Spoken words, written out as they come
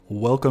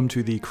Welcome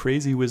to the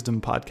Crazy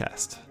Wisdom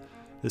Podcast.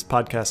 This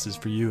podcast is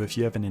for you if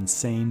you have an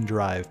insane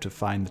drive to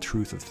find the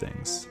truth of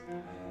things.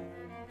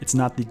 It's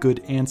not the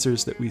good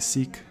answers that we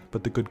seek,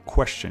 but the good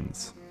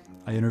questions.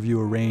 I interview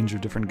a range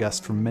of different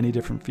guests from many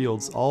different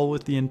fields, all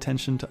with the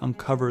intention to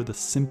uncover the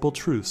simple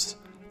truths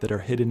that are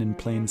hidden in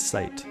plain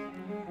sight.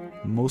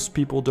 Most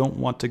people don't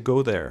want to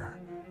go there.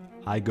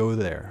 I go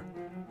there.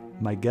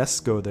 My guests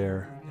go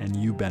there, and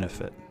you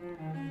benefit.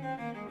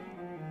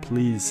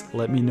 Please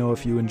let me know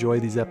if you enjoy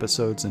these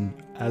episodes, and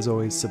as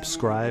always,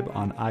 subscribe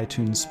on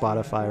iTunes,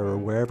 Spotify, or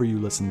wherever you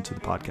listen to the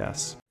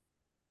podcast.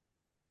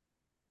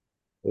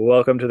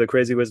 Welcome to the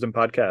Crazy Wisdom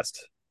Podcast.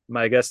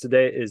 My guest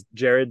today is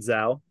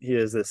Zhao. He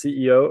is the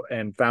CEO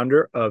and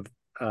founder of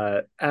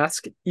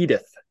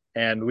AskEdith.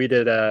 And we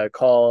did a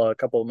call a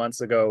couple of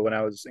months ago when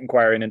I was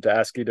inquiring into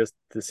AskEdith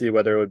to see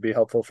whether it would be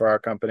helpful for our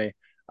company.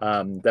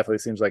 Definitely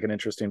seems like an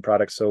interesting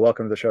product. So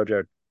welcome to the show,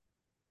 Jared.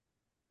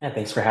 Yeah,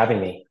 thanks for having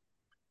me.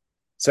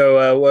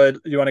 So what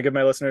you want to give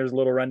my listeners a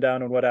little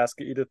rundown on what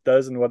AskEdith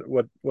does and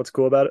what's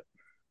cool about it?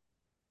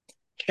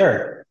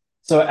 Sure.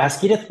 So at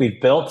AskEdith, we've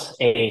built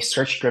a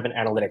search-driven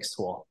analytics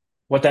tool.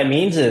 What that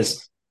means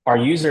is our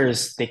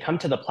users, they come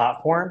to the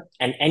platform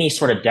and any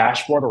sort of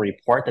dashboard or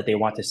report that they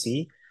want to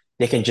see,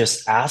 they can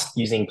just ask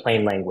using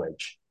plain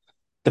language.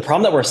 The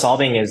problem that we're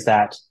solving is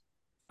that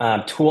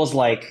tools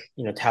like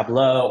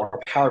Tableau or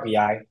Power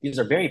BI, these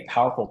are very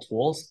powerful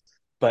tools,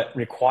 but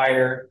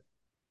require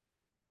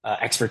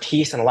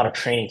expertise and a lot of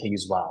training to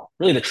use well.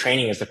 Really, the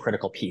training is the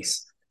critical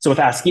piece. So with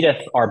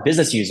AskEdith, our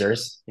business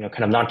users,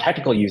 kind of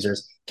non-technical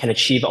users, can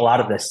achieve a lot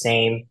of the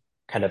same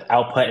kind of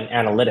output and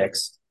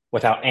analytics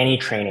without any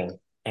training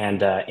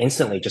and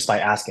instantly just by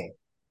asking.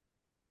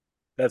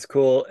 That's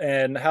cool.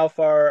 And how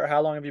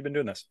long have you been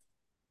doing this?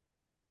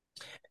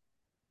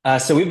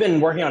 So we've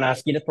been working on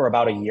AskEdith for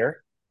about a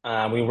year.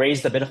 We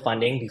raised a bit of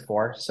funding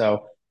before,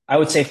 so I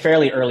would say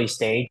fairly early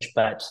stage,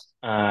 but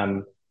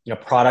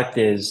product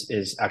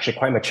is actually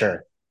quite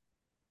mature.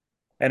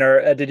 And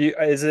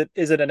is it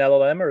an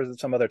LLM or is it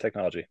some other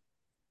technology?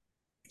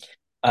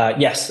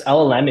 Yes,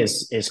 LLM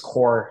is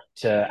core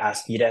to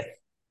AskEdith.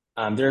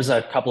 There's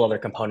a couple other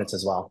components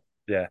as well.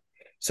 Yeah.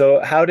 So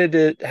how did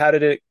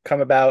it come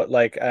about?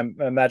 Like, I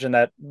imagine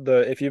that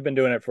if you've been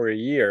doing it for a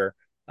year,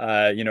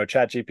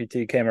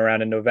 ChatGPT came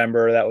around in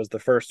November. That was the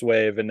first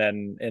wave, and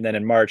then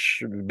in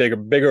March,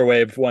 bigger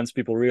wave once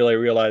people really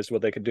realized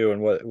what they could do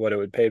and what it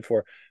would pay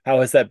for. How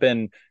has that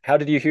been? How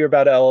did you hear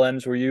about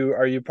LLMs? Are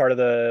you part of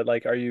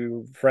are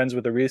you friends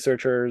with the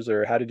researchers,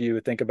 or how did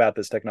you think about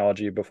this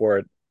technology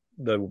before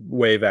the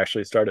wave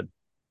actually started?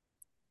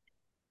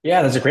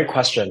 Yeah, that's a great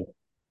question.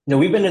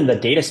 We've been in the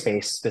data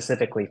space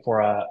specifically for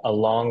a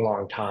long,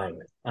 long time.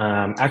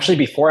 Actually,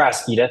 before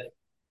AskEdith,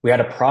 we had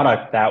a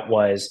product that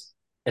was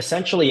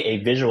essentially a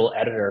visual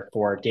editor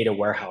for data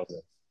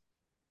warehouses.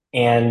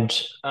 And,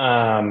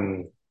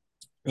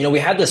 we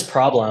had this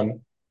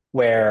problem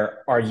where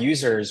our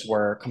users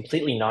were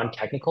completely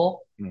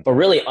non-technical, but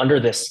really under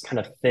this kind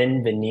of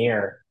thin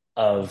veneer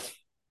of,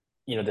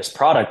 this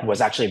product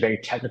was actually a very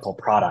technical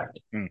product.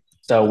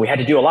 So we had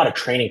to do a lot of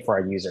training for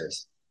our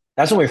users.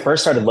 That's when we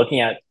first started looking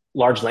at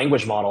large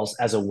language models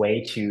as a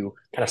way to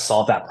kind of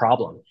solve that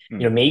problem.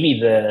 Maybe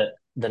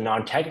the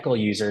non-technical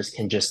users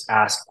can just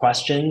ask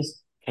questions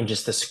and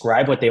just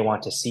describe what they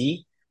want to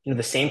see,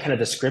 the same kind of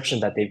description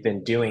that they've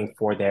been doing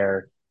for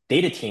their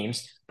data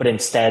teams, but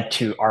instead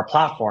to our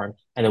platform.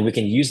 And then we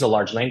can use the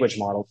large language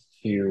model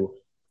to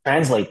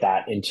translate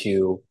that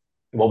into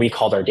what we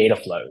called our data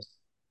flows.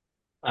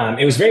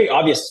 It was very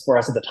obvious for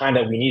us at the time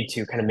that we needed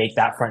to kind of make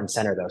that front and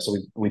center, though. So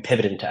we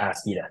pivoted into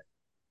AskEdith.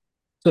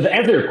 So to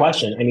answer your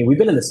question, I mean, we've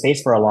been in the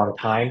space for a long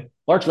time.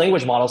 Large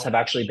language models have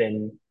actually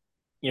been,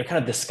 kind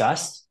of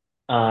discussed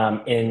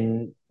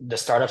in the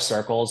startup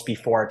circles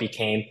before it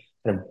became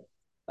kind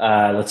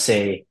of, let's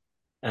say,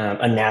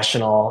 a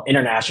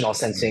international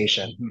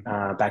sensation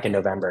back in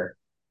November.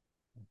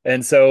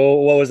 And so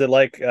what was it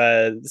like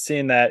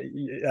seeing that,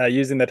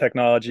 using the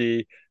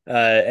technology,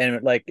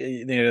 and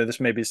this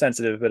may be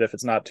sensitive, but if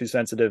it's not too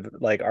sensitive,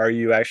 are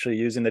you actually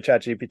using the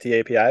ChatGPT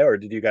API, or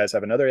did you guys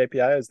have another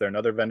API? Is there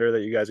another vendor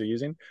that you guys are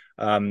using?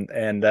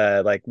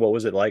 What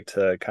was it like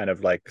to kind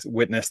of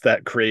witness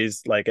that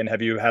craze? And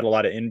have you had a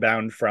lot of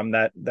inbound from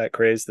that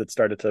craze that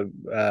started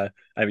to,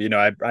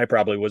 I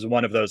probably was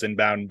one of those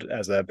inbound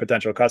as a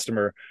potential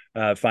customer.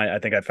 I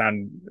think I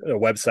found a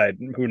website.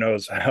 Who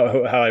knows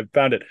how I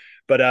found it?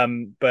 What's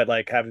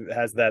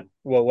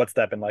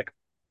that been like?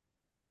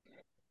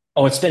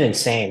 Oh, it's been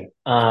insane.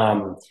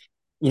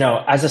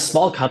 As a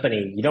small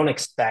company, you don't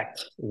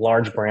expect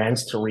large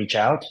brands to reach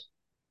out,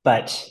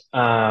 but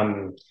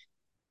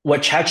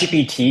what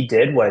ChatGPT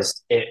did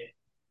was it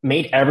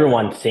made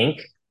everyone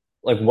think,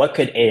 what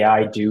could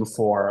AI do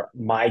for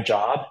my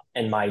job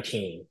and my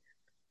team?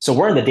 So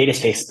we're in the data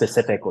space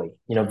specifically.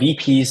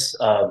 VPs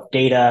of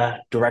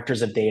data,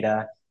 directors of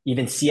data,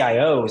 even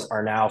CIOs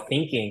are now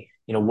thinking,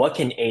 what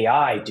can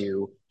AI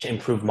do to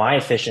improve my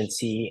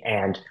efficiency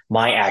and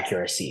my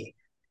accuracy?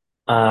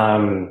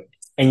 And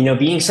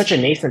being such a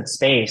nascent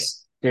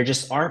space, there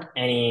just aren't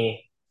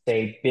any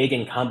say, big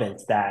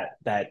incumbents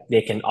that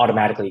they can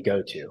automatically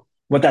go to.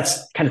 What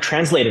that's kind of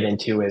translated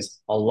into is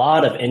a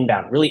lot of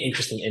inbound, really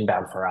interesting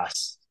inbound for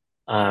us.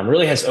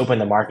 Really has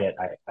opened the market,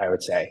 I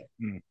would say.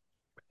 Hmm.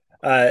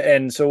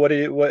 And so what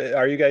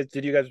are you guys,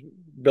 did you guys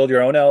build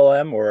your own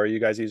LLM or are you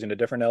guys using a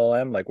different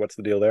LLM? Like what's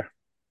the deal there?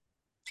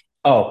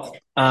 Oh,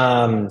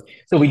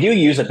 so we do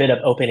use a bit of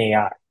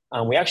OpenAI.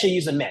 We actually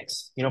use a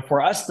mix.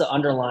 For us, the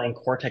underlying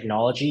core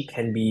technology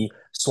can be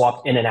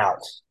swapped in and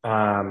out.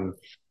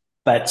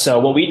 But so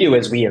what we do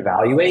is we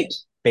evaluate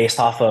based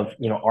off of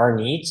our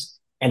needs,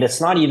 and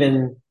it's not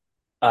even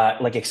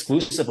like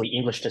exclusively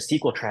English to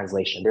SQL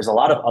translation. There's a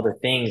lot of other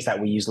things that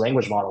we use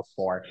language models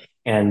for,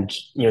 and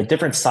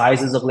different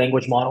sizes of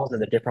language models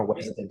and the different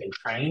ways that they've been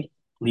trained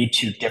lead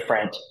to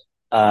different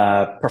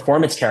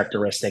performance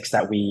characteristics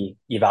that we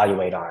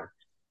evaluate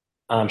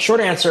on. Short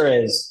answer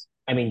is,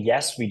 I mean,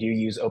 yes, we do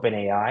use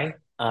OpenAI,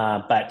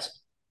 but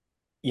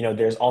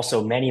there's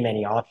also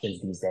many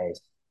options these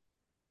days.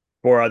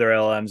 For other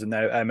LLMs, and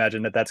I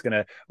imagine that that's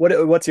gonna.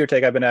 What's your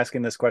take? I've been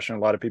asking this question to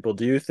a lot of people.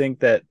 Do you think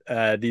that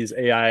these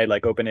AI,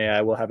 like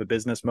OpenAI, will have a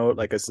business moat,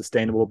 like a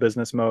sustainable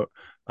business moat,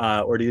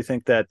 or do you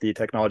think that the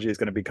technology is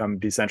going to become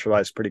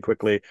decentralized pretty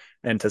quickly?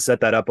 And to set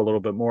that up a little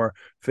bit more,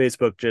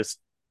 Facebook just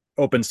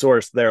open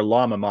sourced their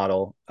llama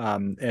model,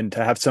 and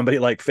to have somebody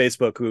like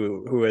Facebook,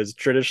 who has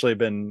traditionally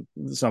been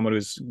someone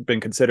who's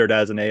been considered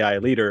as an AI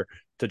leader,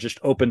 to just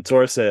open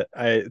source it.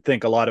 I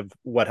think a lot of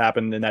what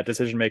happened in that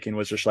decision making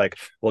was just like,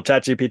 well,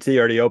 ChatGPT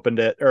already opened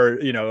it, or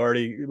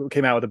already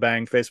came out with a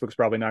bang. Facebook's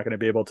probably not going to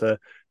be able to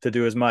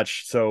do as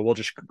much, so we'll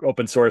just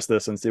open source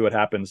this and see what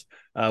happens.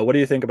 What do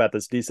you think about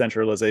this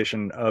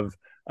decentralization of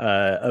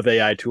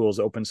AI tools,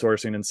 open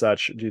sourcing and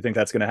such? Do you think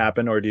that's going to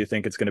happen, or do you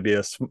think it's going to be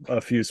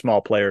a few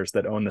small players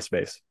that own the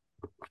space?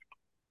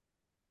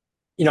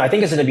 I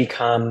think it's going to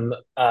become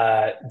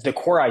the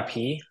core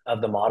IP of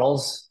the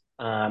models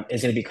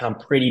is going to become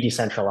pretty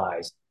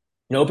decentralized.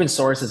 Open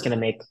source is going to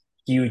make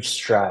huge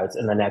strides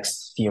in the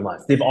next few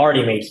months. They've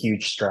already made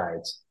huge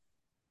strides.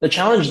 The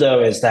challenge,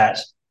 though, is that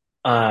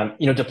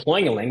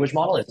deploying a language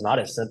model is not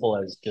as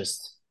simple as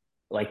just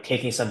like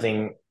taking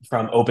something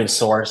from open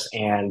source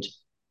and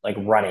like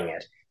running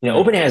it.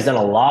 Mm. OpenAI has done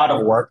a lot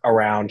of work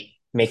around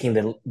making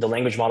the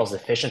language models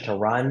efficient to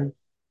run.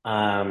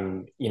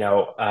 Having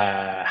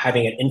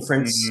an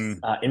inference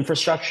Mm-hmm.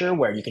 infrastructure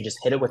where you can just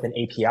hit it with an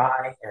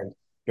API and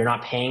you're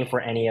not paying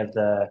for any of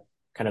the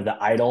kind of the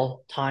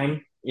idle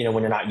time,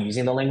 when you're not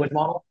using the language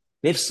model.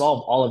 They've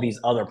solved all of these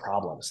other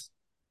problems.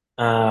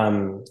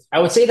 I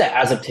would say that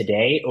as of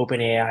today,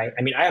 OpenAI,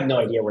 I mean, I have no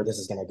idea where this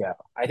is going to go.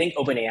 I think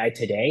OpenAI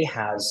today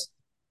has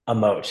a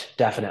moat,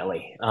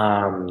 definitely.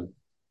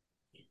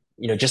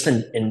 Just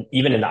in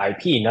even in the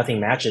IP, nothing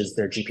matches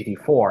their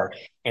GPT-4,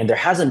 and there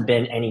hasn't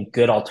been any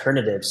good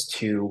alternatives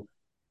to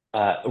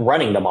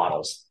running the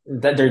models.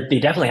 That they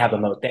definitely have a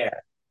moat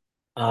there.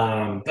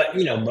 But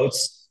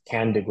moats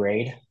can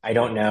degrade. I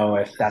don't know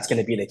if that's going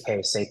to be the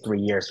case, say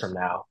 3 years from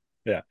now.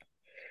 Yeah.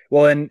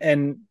 Well,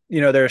 and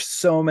there's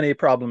so many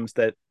problems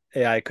that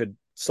AI could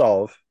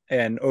solve,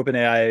 and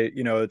OpenAI,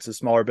 it's a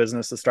smaller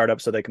business, a startup,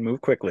 so they can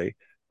move quickly.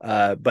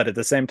 But at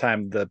the same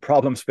time, the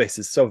problem space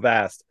is so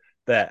vast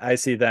that I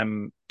see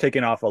them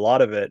taking off a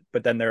lot of it.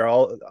 But then there are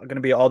all going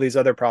to be all these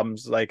other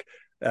problems, like,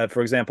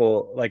 for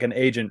example, like an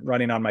agent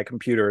running on my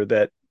computer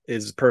that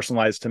is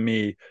personalized to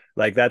me.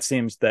 Like that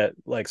seems that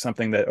like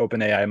something that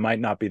OpenAI might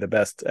not be the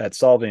best at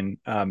solving,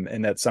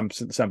 and that some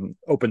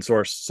open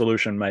source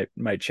solution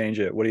might change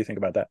it. What do you think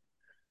about that?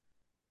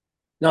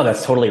 No,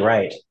 that's totally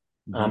right.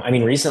 Mm-hmm. I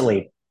mean,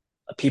 recently,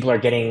 people are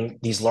getting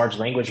these large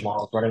language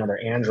models running on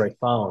their Android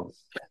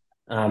phones.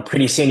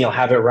 Pretty soon, you'll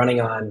have it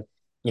running on,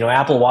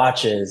 Apple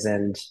Watches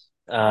and,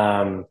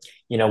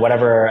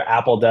 whatever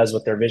Apple does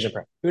with their Vision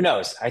Pro. Who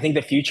knows? I think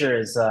the future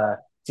is going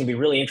to be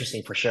really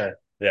interesting for sure.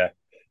 Yeah.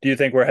 Do you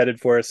think we're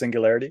headed for a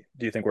singularity?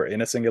 Do you think we're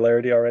in a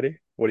singularity already?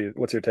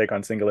 What's your take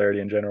on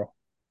singularity in general?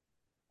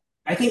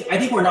 I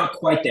think we're not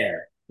quite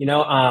there.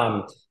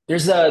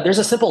 There's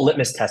a simple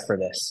litmus test for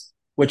this,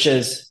 which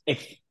is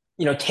if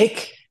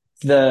take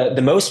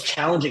the most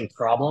challenging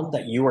problem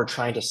that you are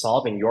trying to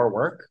solve in your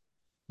work,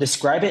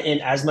 describe it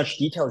in as much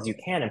detail as you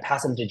can, and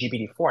pass it into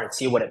GPT-4 and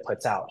see what it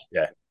puts out.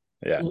 Yeah.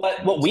 Yeah.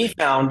 What we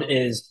found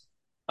is,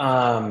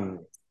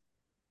 um,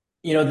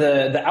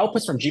 the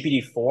outputs from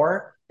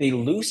GPT-4, they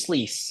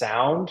loosely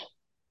sound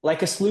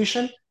like a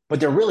solution, but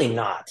they're really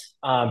not.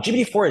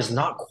 GPT-4 is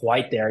not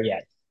quite there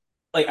yet.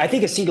 Like I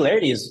think a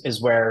singularity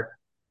is where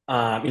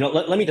let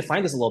me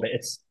define this a little bit.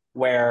 It's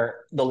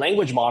where the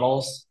language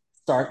models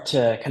start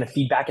to kind of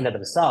feed back into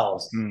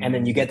themselves, and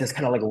then you Mm-hmm. get this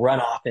kind of like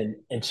runoff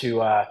into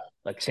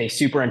like say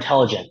super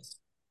intelligence.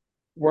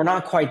 We're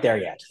not quite there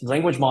yet.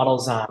 Language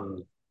models, they're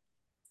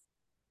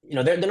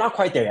not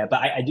quite there yet,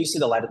 but I do see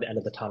the light at the end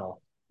of the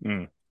tunnel.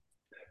 Mm.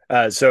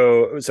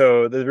 So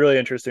that's really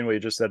interesting what you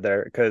just said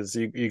there, because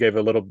you gave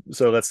a little.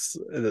 So let's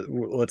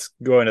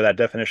go into that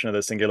definition of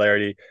the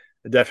singularity.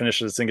 The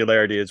definition of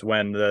singularity is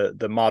when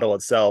the model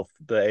itself,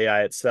 the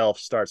AI itself,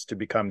 starts to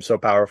become so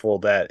powerful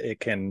that it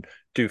can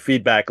do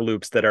feedback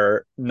loops that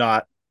are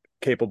not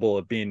capable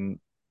of being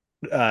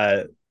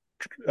uh,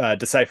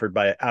 deciphered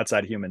by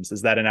outside humans.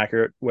 Is that an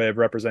accurate way of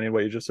representing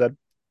what you just said?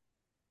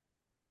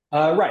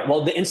 Right.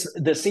 Well,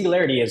 the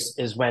singularity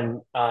is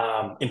when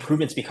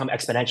improvements become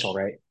exponential,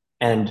 right?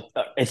 And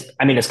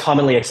it's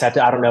commonly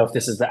accepted. I don't know if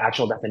this is the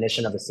actual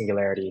definition of the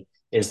singularity,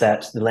 is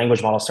that the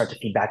language models start to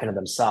feed back into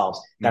themselves.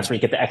 That's where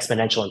you get the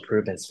exponential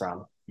improvements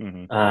from,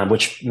 Mm-hmm.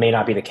 which may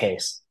not be the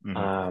case.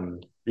 Mm-hmm.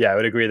 Yeah, I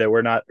would agree that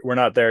we're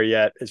not there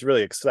yet. It's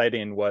really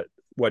exciting what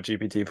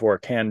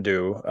GPT-4 can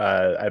do.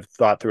 I've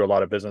thought through a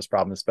lot of business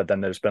problems, but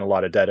then there's been a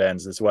lot of dead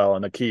ends as well.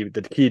 And the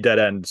key dead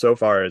end so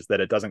far is that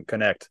it doesn't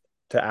connect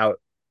to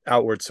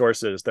outward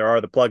sources. There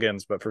are the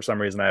plugins, but for some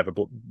reason I have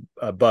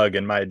a bug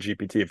in my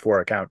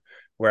GPT-4 account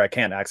where I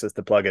can't access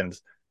the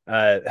plugins.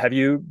 Have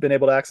you been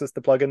able to access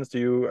the plugins?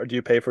 Do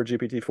you pay for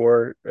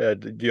GPT-4?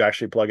 Do you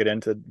actually plug it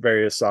into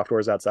various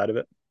softwares outside of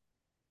it?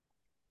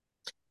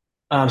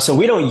 So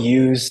we don't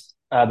use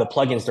the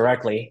plugins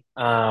directly.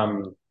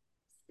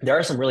 There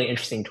are some really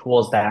interesting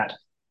tools that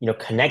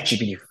connect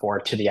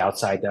GPT-4 to the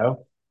outside,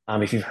 though.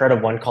 If you've heard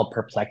of one called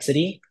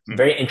Perplexity, Mm-hmm.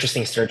 very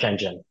interesting search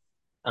engine.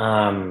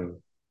 Um,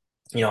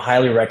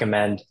 highly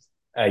recommend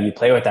you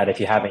play with that if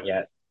you haven't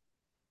yet.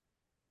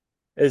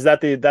 Is that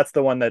that's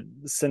the one that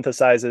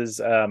synthesizes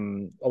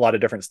a lot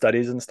of different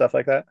studies and stuff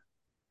like that?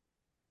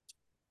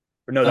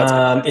 Or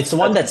no, It's the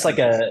one that's that's like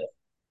consensus.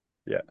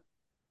 a Yeah.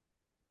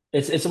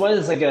 it's the one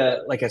that's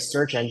like a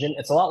search engine.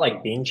 It's a lot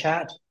like Bing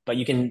Chat, but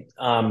you can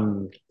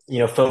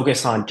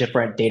focus on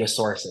different data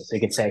sources. So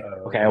you can say,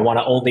 okay, I Oh, want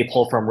to only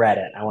pull from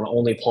Reddit. I want to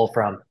only pull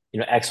from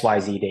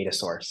XYZ data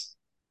source.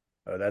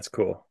 oh, that's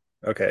cool.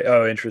 Okay.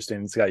 Oh,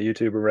 interesting. It's got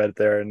YouTube and Reddit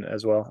there and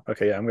as well.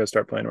 Okay, yeah, I'm gonna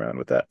start playing around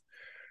with that.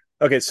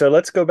 Okay, so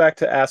let's go back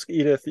to Ask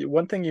Edith.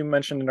 One thing you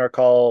mentioned in our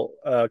call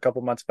a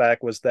couple months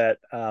back was that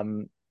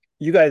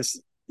you guys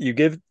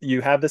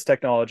you have this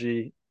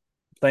technology,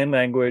 plain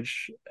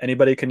language.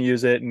 Anybody can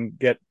use it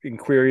and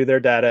query their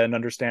data and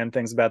understand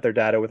things about their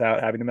data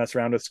without having to mess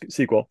around with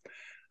SQL.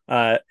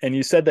 And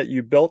you said that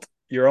you built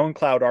your own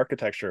cloud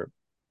architecture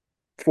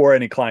for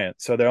any client,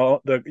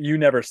 so you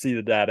never see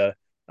the data,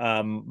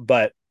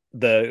 but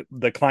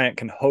the client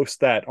can host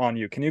that on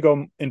you. Can you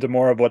go into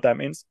more of what that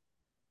means?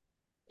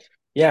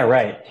 Yeah,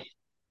 right.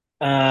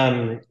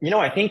 I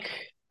think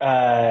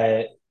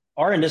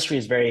our industry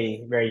is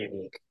very, very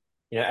unique.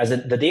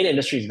 The data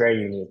industry is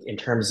very unique in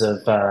terms of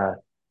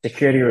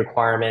security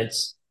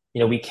requirements.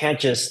 We can't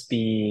just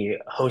be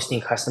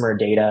hosting customer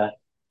data,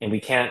 and we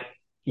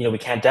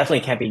definitely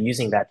can't be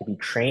using that to be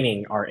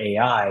training our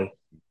AI.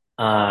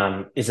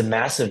 Is a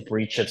massive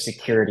breach of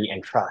security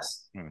and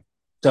trust. Hmm.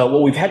 So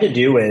what we've had to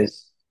do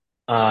is,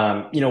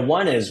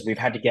 one is we've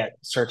had to get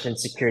certain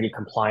security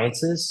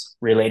compliances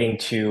relating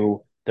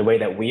to the way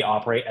that we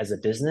operate as a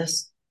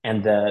business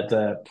and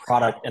the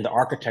product and the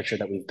architecture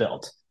that we've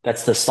built.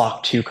 That's the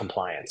SOC 2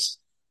 compliance.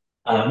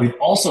 We've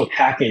also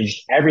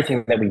packaged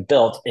everything that we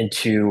built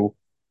into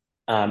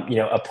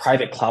a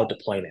private cloud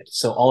deployment.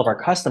 So all of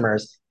our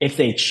customers, if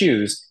they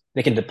choose,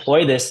 they can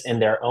deploy this in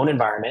their own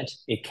environment.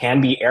 It can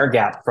be air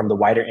gapped from the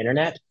wider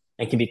internet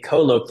and can be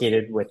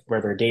co-located with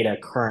where their data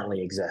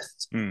currently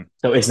exists. Hmm.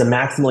 So it's the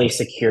maximally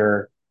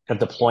secure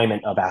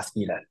deployment of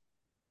AskEdith.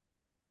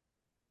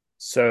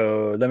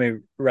 So let me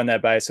run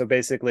that by. So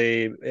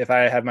basically, if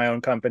I have my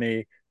own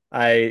company,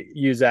 I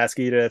use Ask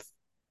Edith,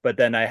 but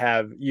then I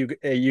have you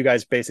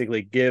guys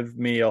basically give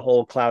me a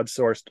whole cloud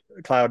sourced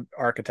cloud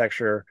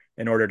architecture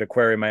in order to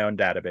query my own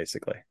data,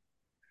 basically.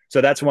 So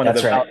That's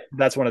right.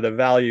 that's one of the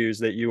values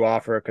that you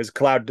offer, because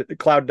cloud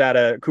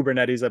data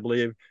Kubernetes, I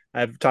believe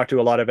I've talked to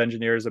a lot of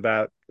engineers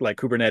about like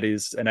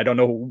Kubernetes, and I don't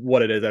know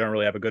what it is. I don't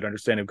really have a good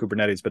understanding of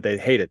Kubernetes, but they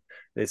hate it.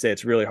 They say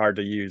it's really hard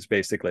to use,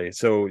 basically.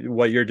 So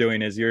what you're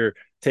doing is you're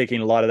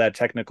taking a lot of that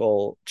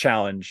technical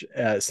challenge,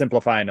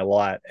 simplifying a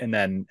lot, and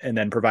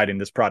then providing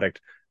this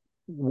product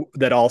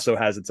that also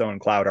has its own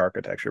cloud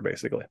architecture,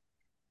 basically.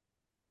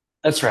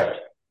 That's right.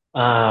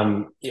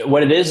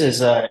 What it is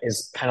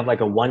kind of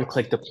like a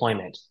one-click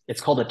deployment. It's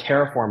called a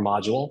Terraform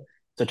module.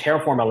 So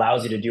Terraform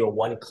allows you to do a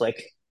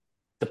one-click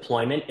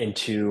deployment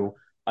into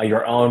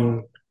your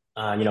own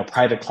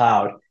private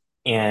cloud,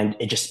 and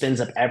it just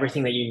spins up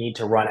everything that you need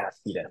to run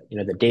Askeda.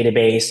 The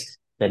database,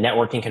 the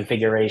networking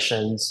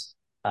configurations,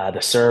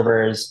 the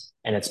servers,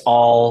 and it's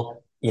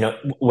all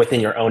within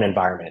your own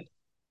environment.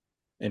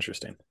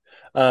 Interesting.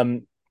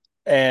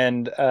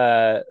 And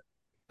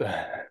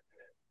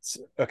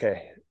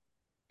okay,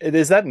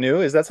 is that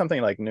new? Is that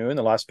something like new in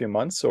the last few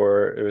months,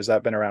 or has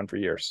that been around for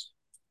years?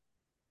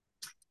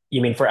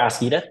 You mean for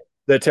Askeda?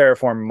 The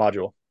Terraform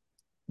module,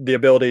 the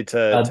ability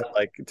to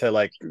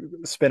Uh,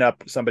 spin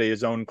up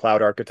somebody's own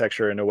cloud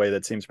architecture in a way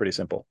that seems pretty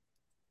simple.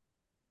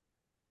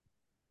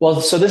 well,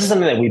 so this is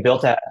something that we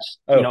built at,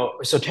 Oh,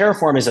 so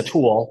Terraform is a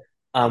tool.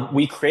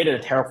 We created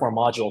a Terraform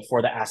module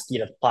for the Askeda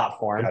got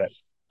platform. it.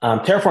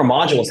 Terraform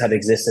modules have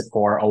existed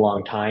for a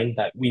long time,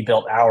 but we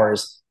built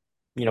ours,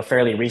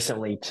 fairly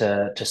recently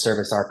to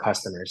service our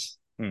customers.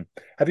 Hmm.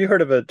 Have you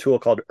heard of a tool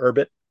called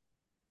Urbit?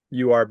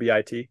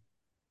 Urbit?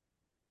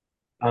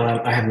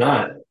 I have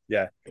not.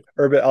 Yeah.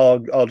 Urbit,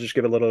 I'll just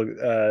give a little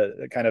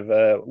kind of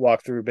a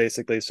walkthrough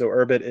basically. So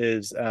Urbit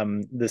is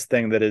this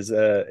thing that is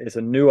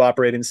a new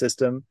operating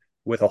system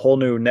with a whole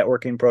new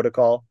networking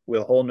protocol,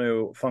 with a whole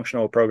new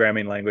functional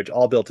programming language,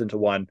 all built into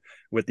one,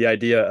 with the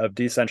idea of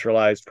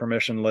decentralized,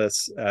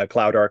 permissionless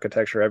cloud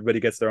architecture. Everybody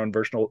gets their own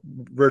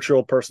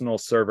virtual personal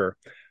server.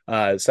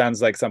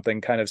 Sounds like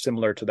something kind of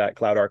similar to that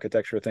cloud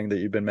architecture thing that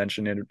you've been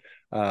mentioning.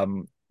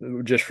 Um,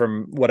 just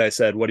from what I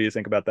said, what do you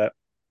think about that?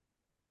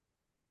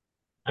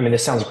 I mean,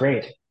 this sounds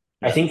great.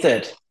 I Yeah. think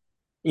that,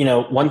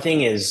 one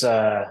thing is,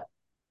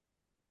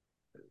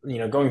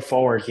 going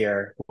forward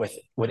here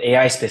with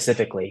AI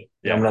specifically,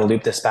 I'm Yeah. going to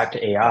loop this back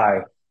to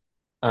AI.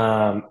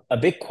 A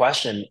big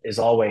question is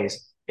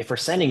always if we're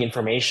sending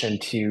information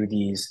to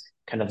these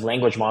kind of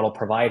language model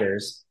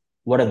providers,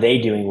 what are they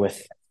doing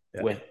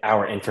Yeah. with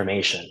our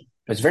information?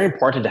 It's very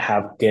important to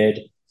have good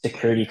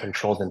security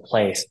controls in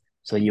place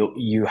so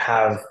you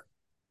have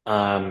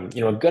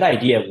a good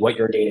idea of what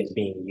your data is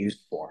being used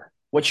for.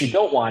 What you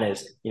don't want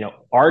is,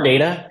 our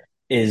data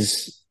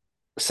is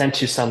sent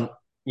to some,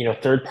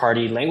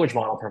 third-party language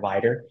model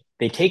provider.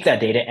 They take that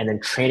data and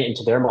then train it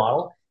into their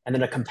model, and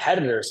then a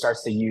competitor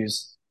starts to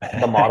use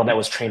the model that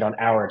was trained on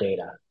our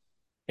data.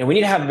 And we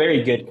need to have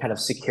very good kind of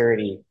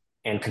security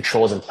and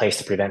controls in place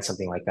to prevent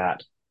something like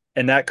that.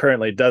 And that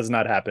currently does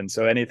not happen.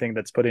 So anything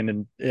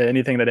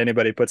that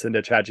anybody puts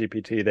into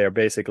ChatGPT, they're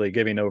basically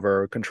giving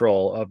over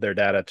control of their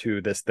data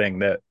to this thing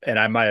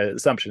my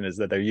assumption is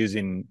that they're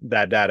using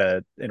that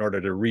data in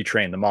order to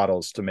retrain the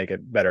models to make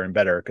it better and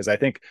better. Because I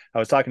think I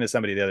was talking to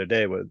somebody the other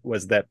day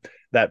was that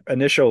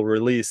initial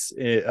release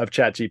of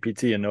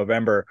ChatGPT in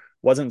November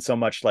wasn't so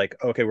much like,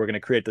 okay, we're going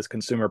to create this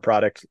consumer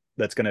product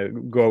that's going to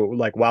go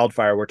like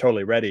wildfire. We're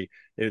totally ready.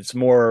 It's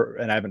more,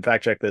 and I haven't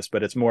fact checked this,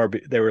 but it's more,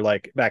 they were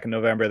like back in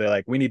November, they're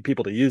like, we need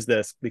people to use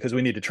this because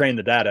we need to train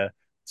the data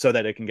so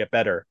that it can get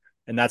better.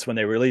 And that's when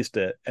they released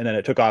it. And then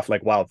it took off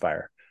like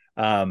wildfire.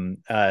 And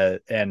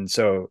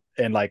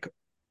like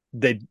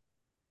they,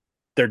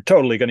 they're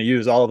totally going to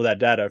use all of that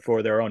data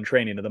for their own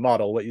training of the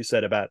model. What you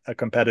said about a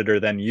competitor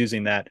then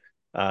using that,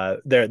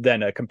 they're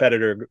then a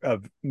competitor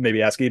of maybe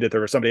AskEdith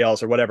or somebody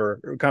else or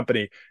whatever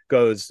company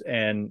goes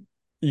and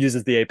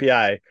uses the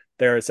API.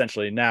 They're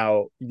essentially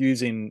now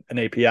using an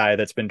API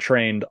that's been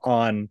trained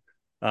on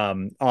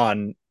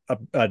another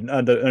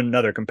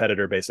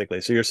competitor, basically.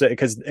 So you're saying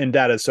because in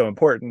data is so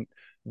important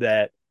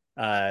that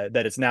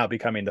that it's now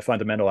becoming the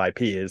fundamental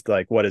IP is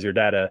like what is your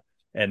data,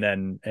 and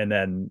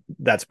then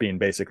that's being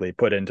basically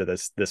put into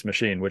this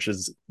machine, which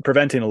is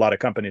preventing a lot of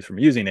companies from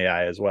using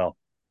AI as well.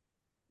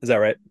 Is that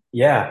right?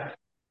 Yeah.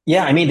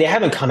 Yeah. I mean, they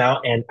haven't come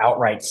out and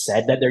outright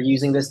said that they're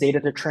using this data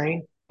to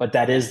train, but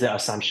that is the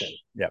assumption.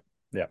 Yeah,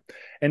 yeah.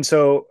 And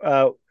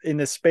so in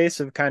the space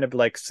of kind of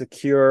like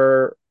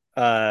secure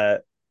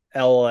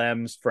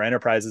LLMs for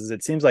enterprises,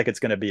 it seems like it's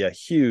going to be a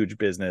huge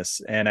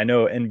business. And I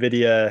know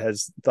NVIDIA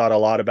has thought a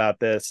lot about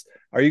this.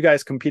 Are you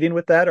guys competing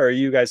with that, or are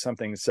you guys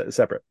something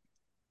separate?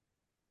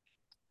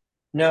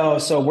 No,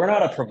 so we're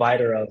not a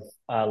provider of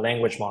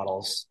language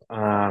models.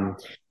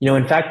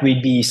 In fact,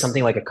 we'd be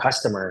something like a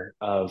customer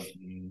of,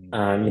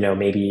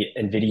 maybe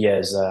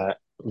NVIDIA's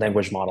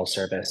language model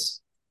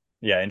service.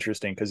 Yeah,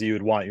 interesting. Because you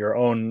would want your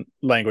own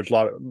large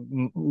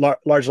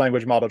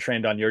language model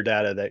trained on your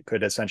data that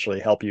could essentially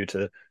help you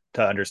to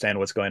understand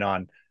what's going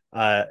on.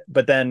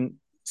 But then,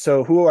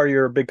 so who are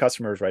your big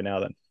customers right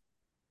now?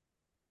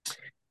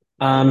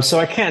 Then, So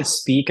I can't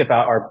speak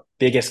about our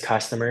biggest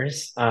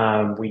customers.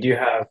 We do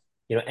have,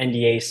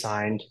 NDA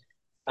signed.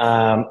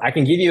 I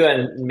can give you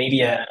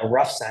maybe a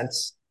rough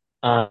sense.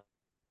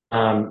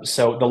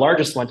 So the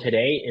largest one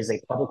today is a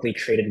publicly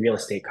traded real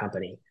estate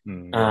company.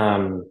 hmm.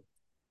 Um,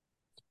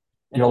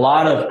 and a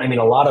lot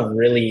of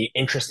really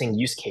interesting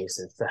use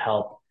cases to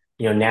help,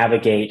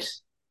 navigate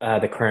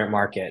the current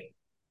market.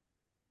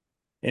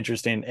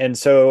 Interesting. And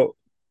so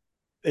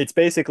it's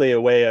basically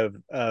a way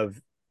of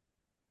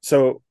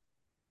so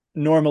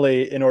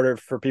normally in order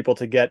for people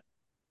to get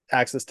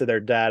access to their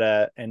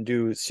data and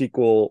do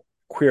SQL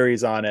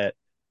queries on it,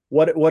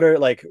 what are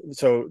like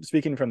so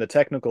speaking from the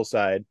technical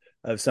side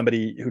of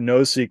somebody who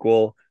knows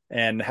SQL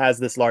and has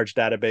this large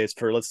database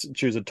for let's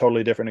choose a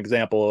totally different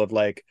example of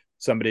like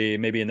somebody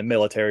maybe in the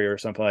military or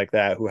something like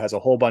that who has a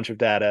whole bunch of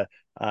data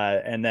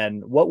and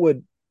then what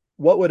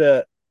would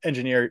a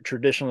engineer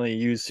traditionally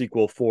use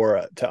SQL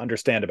for to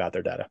understand about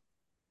their data?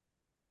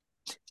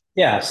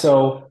 Yeah.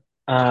 So,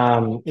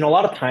 a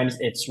lot of times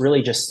it's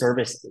really just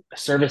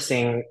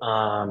servicing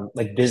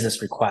like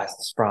business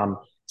requests from,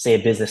 say, a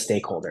business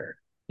stakeholder.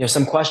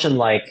 Some question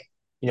like,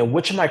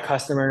 which of my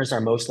customers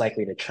are most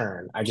likely to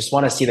churn? I just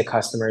want to see the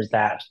customers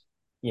that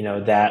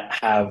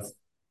have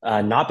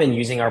not been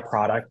using our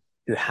product,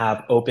 who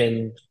have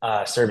open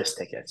service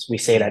tickets. We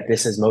say that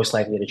this is most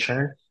likely to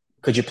churn.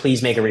 Could you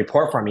please make a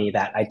report for me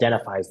that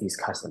identifies these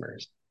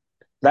customers?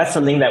 That's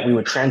something that we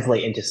would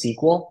translate into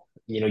SQL,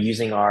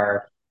 using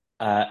our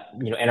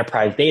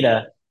enterprise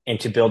data and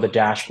to build a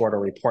dashboard or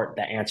report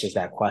that answers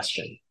that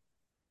question.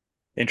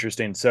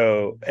 Interesting.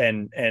 So,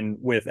 and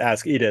with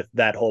Ask Edith,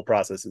 that whole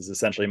process is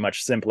essentially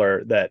much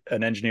simpler. That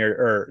an engineer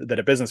or that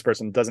a business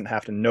person doesn't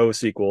have to know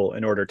SQL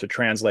in order to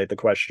translate the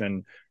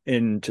question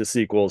into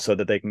SQL so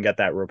that they can get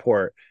that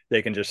report.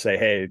 They can just say,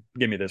 "Hey,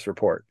 give me this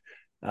report."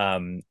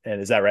 And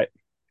is that right?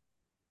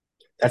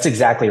 That's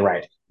exactly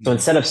right. So Mm-hmm.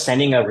 instead of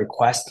sending a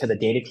request to the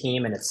data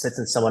team and it sits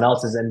in someone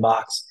else's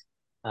inbox,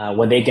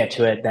 when they get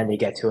to it, then they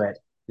get to it.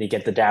 They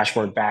get the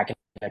dashboard back in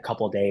a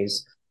couple of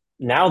days.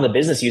 Now the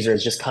business user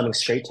is just coming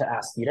straight to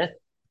Ask Edith,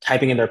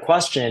 typing in their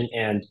question,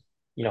 and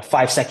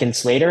 5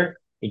 seconds later,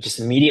 they just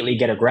immediately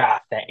get a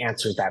graph that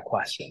answers that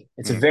question.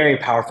 It's a very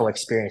powerful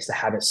experience to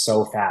have it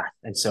so fast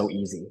and so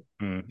easy.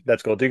 Mm-hmm.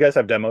 That's cool. Do you guys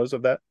have demos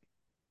of that,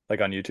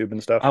 like on YouTube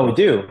and stuff? Oh, we Or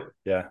do.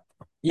 yeah,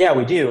 Yeah,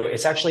 we do.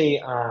 It's actually,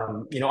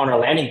 on our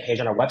landing page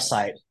on our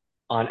website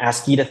on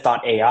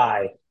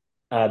AskEdith.ai.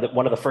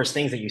 One of the first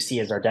things that you see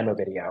is our demo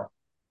video.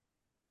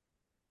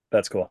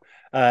 that's cool.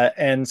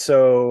 And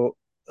so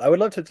I would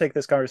love to take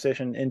this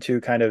conversation into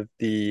kind of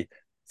the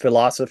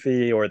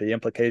philosophy or the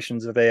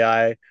implications of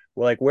AI.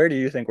 Well, like, where do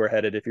you think we're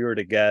headed? If you were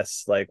to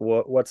guess, like,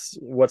 what's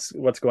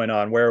going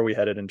on? Where are we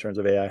headed in terms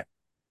of AI?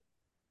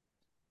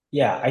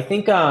 Yeah, I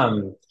think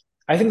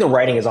the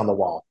writing is on the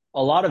wall.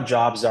 A lot of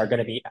jobs are going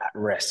to be at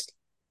risk.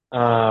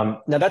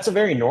 Now that's a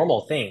very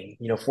normal thing,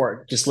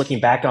 for just looking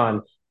back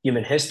on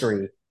human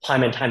history,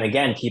 time and time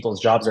again, people's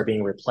jobs are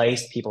being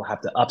replaced. People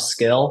have to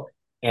upskill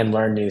and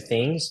learn new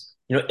things.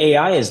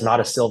 AI is not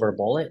a silver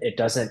bullet.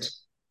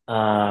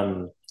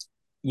 Um,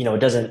 it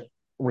doesn't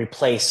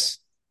replace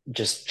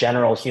just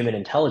general human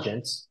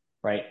intelligence,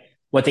 right?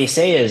 What they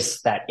say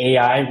is that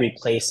AI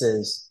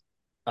replaces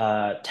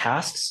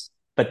tasks,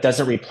 but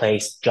doesn't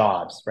replace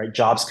jobs, right?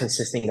 Jobs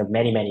consisting of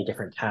many, many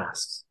different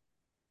tasks.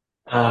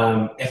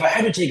 If I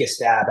had to take a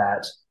stab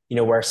at,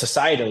 where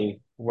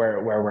society,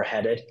 where we're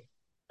headed,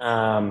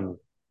 um,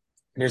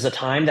 there's a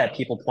time that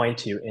people point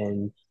to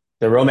in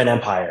the Roman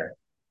Empire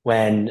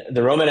when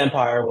the Roman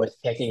Empire was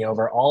taking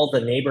over all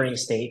the neighboring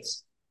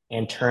states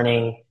and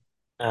turning,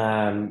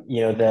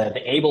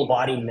 the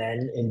able-bodied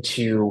men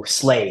into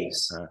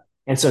slaves, Uh,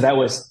 and so that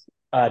was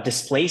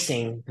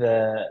displacing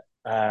the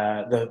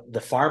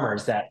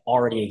farmers that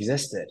already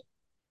existed.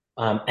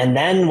 And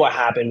then what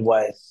happened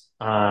was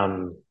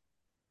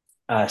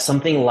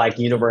something like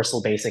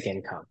universal basic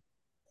income.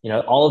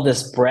 All of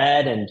this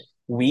bread and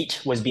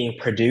wheat was being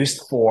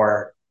produced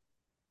for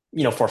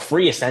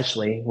free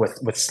essentially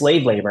with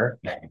slave labor.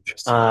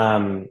 Interesting.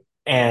 Um,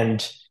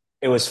 and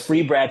it was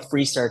free bread,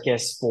 free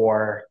circus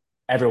for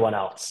everyone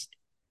else.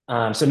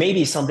 So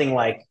maybe something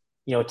like,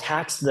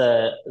 tax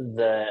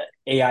the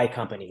AI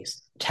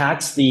companies,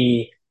 tax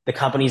the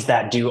companies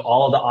that do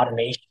all of the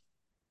automation,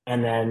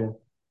 and then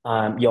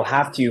you'll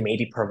have to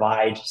maybe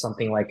provide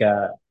something like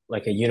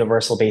a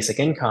universal basic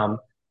income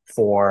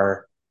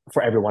for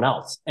for everyone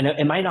else. And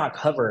it might not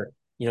cover,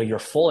 your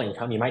full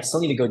income. You might still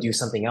need to go do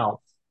something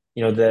else.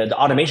 The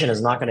automation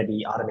is not going to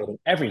be automating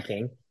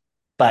everything,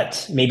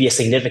 but maybe a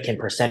significant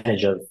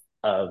percentage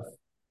of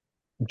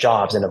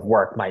jobs and of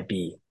work might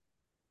be.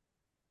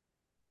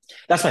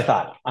 That's my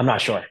thought. I'm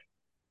not sure.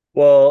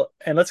 Well,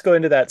 and let's go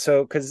into that.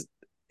 So, because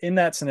in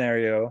that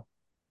scenario,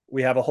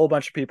 we have a whole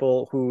bunch of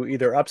people who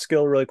either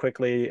upskill really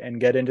quickly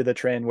and get into the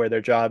trend where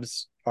their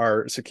jobs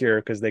are secure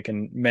because they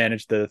can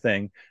manage the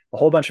thing. A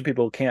whole bunch of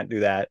people can't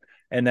do that.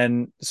 And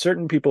then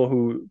certain people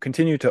who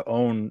continue to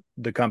own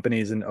the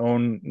companies and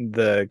own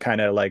the kind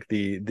of like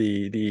the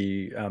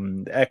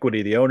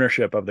equity, the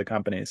ownership of the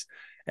companies.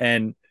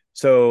 And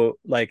so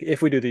like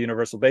if we do the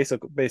universal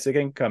basic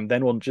income,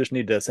 then we'll just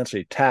need to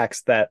essentially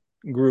tax that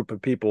group of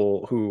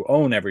people who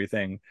own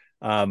everything.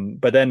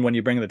 But then when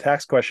you bring the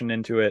tax question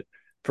into it,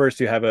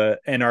 first you have a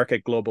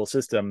anarchic global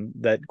system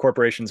that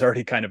corporations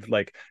already kind of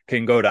like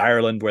can go to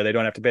Ireland where they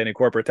don't have to pay any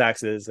corporate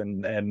taxes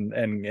and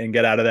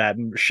get out of that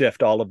and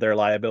shift all of their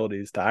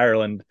liabilities to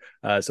Ireland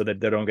so that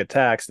they don't get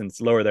taxed and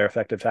lower their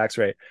effective tax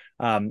rate.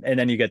 And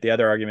then you get the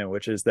other argument,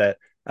 which is that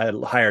a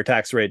higher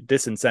tax rate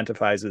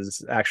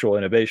disincentivizes actual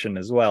innovation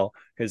as well,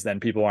 because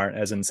then people aren't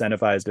as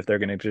incentivized if they're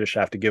going to just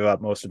have to give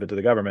up most of it to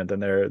the government, then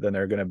they're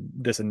going to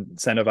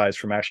disincentivize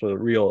from actual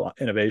real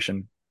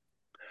innovation.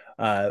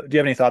 Do you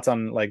have any thoughts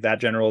on like that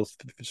general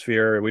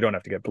sphere? We don't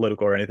have to get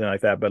political or anything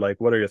like that, but like,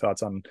 what are your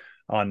thoughts on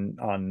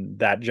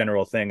that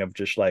general thing of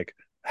just like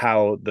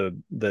how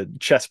the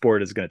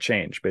chessboard is going to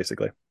change,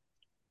 basically?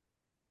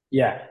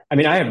 Yeah. I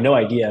mean, I have no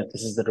idea if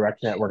this is the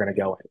direction that we're going to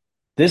go in.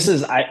 This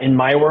is, in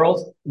my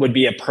world, would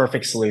be a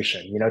perfect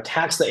solution.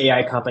 Tax the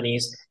AI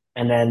companies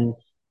and then,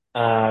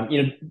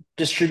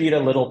 distribute a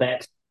little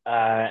bit,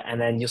 and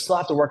then you'll still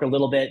have to work a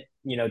little bit,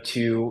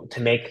 to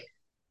make,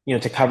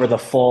 to cover the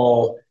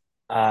full,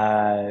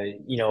 kind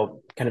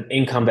of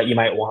income that you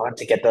might want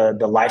to get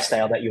the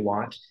lifestyle that you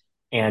want.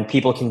 And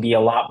people can be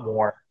a lot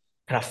more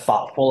kind of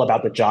thoughtful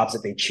about the jobs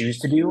that they choose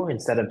to do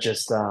instead of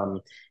just,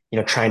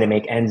 trying to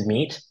make ends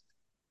meet.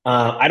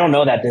 I don't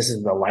know that this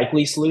is the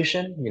likely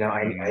solution.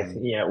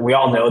 Mm, We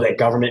all know that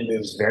government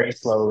moves very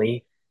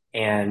slowly,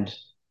 and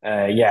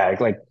yeah,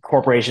 like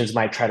corporations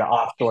might try to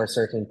offshore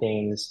certain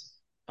things.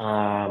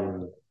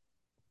 Um,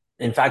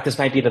 In fact, this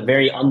might be the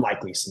very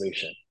unlikely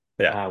solution.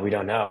 Yeah. We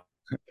don't know,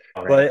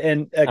 Well, right?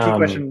 and a key Um,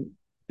 question,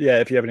 yeah,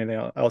 if you have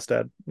anything else to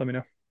add, let me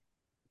know.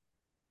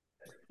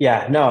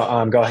 yeah,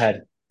 no, go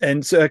ahead.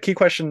 And so a key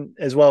question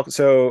as well.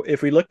 So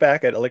if we look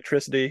back at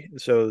electricity,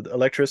 so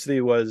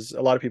electricity was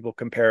a lot of people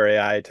compare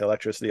AI to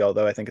electricity,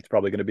 although I think it's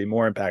probably going to be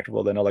more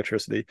impactful than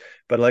electricity.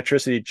 But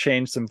electricity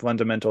changed some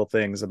fundamental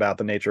things about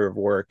the nature of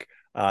work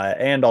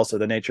and also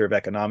the nature of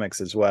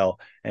economics as well,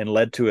 and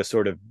led to a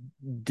sort of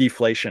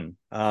deflation.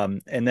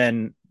 And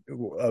then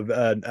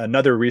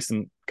another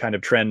recent kind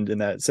of trend in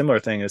that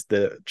similar thing is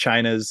the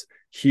China's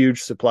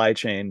huge supply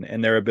chain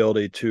and their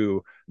ability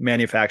to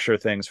manufacture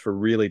things for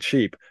really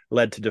cheap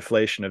led to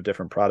deflation of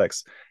different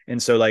products.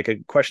 And so, like, a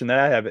question that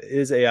I have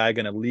is AI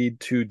going to lead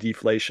to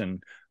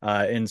deflation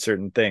in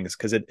certain things?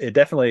 Because it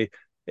definitely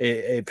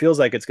it feels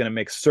like it's going to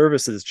make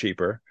services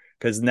cheaper.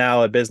 Because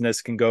now a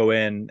business can go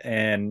in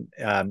and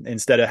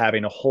instead of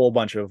having a whole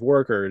bunch of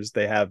workers,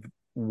 they have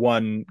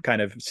one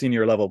kind of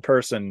senior level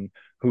person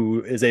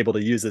who is able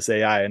to use this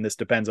AI. And this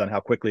depends on how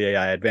quickly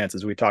AI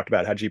advances. We talked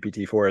about how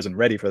GPT-4 isn't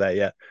ready for that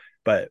yet,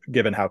 but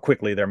given how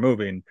quickly they're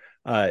moving,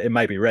 it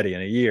might be ready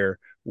in a year.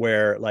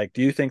 Where, like,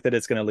 do you think that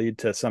it's going to lead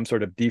to some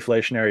sort of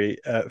deflationary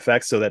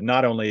effects, so that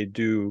not only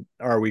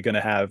are we going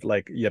to have,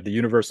 like, you have the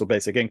universal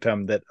basic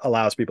income that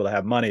allows people to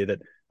have money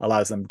that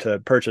allows them to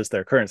purchase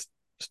their current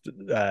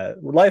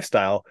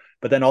lifestyle,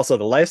 but then also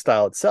the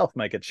lifestyle itself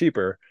might get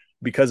cheaper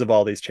because of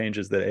all these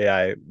changes that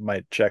AI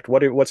might check.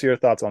 What's your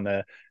thoughts on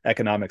the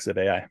economics of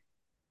AI?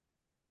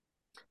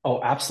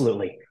 Oh,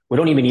 absolutely. We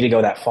don't even need to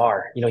go that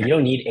far. You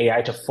don't need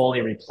AI to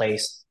fully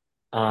replace,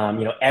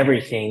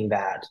 everything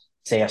that,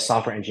 say, a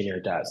software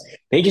engineer does.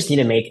 They just need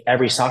to make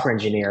every software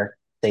engineer,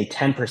 say,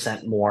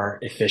 10% more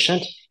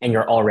efficient, and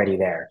you're already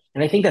there.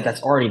 And I think that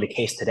that's already the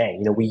case today.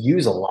 We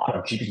use a lot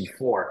of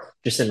GPT-4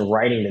 just in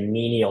writing the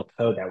menial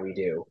code that we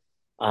do.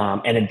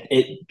 And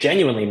it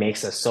genuinely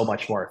makes us so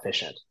much more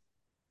efficient.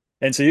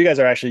 And so you guys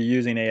are actually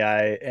using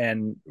AI,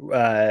 and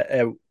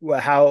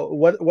how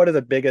what are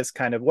the biggest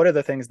kind of what are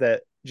the things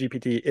that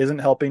GPT isn't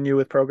helping you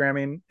with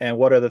programming, and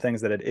what are the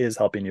things that it is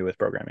helping you with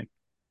programming?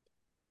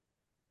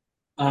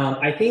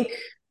 I think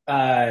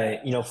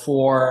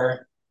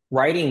for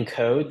writing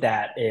code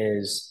that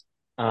is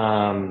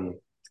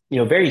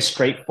very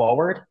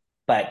straightforward,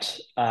 but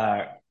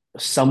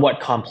somewhat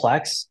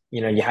complex.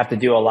 You have to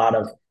do a lot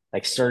of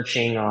like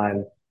searching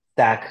on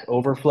Stack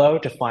Overflow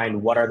to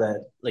find what are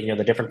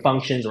the different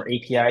functions or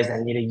APIs that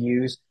I need to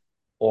use,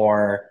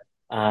 or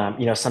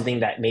something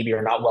that maybe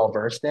you're not well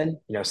versed in.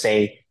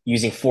 Say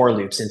using for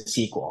loops in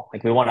SQL.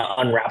 Like we want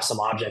to unwrap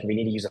some object, we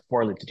need to use a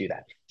for loop to do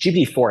that.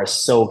 GPT-4 is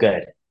so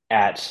good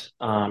at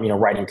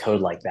writing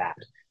code like that.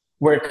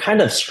 Where it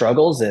kind of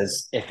struggles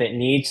is if it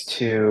needs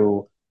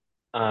to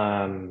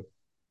um,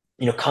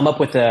 come up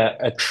with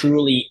a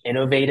truly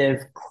innovative,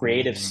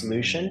 creative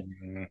solution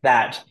Mm-hmm.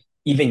 that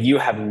even you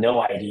have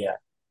no idea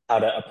how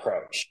to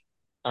approach.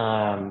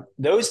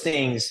 Those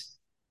things,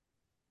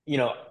 you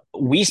know,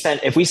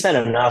 if we spend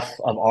enough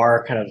of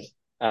our kind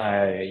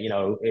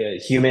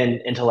of human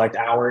intellect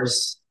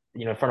hours,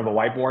 in front of a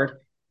whiteboard,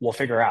 we'll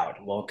figure out.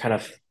 We'll kind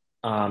of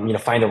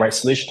find the right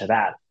solution to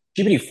that.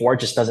 GPT-4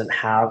 just doesn't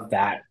have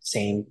that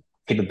same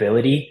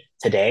capability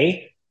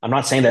today. I'm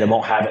not saying that it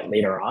won't have it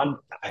later on.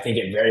 I think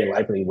it very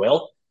likely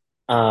will.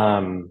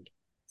 Um,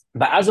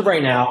 but as of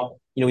right now,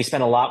 we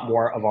spend a lot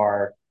more of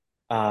our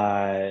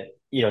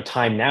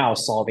time now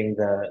solving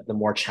the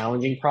more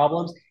challenging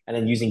problems, and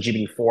then using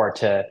GPT-4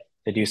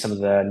 to do some of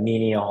the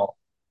menial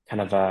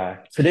kind of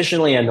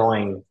traditionally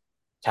annoying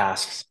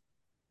tasks.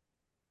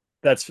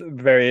 That's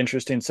very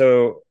interesting.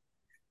 So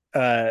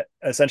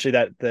essentially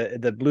that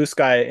the blue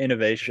sky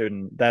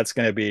innovation, that's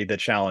going to be the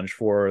challenge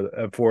for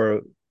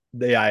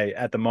the AI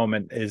at the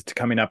moment, is to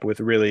coming up with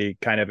really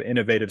kind of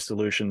innovative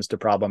solutions to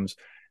problems.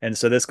 And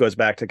so this goes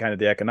back to kind of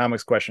the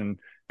economics question,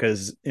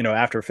 because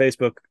after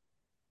Facebook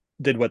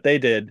did what they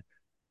did,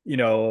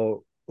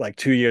 like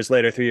 2 years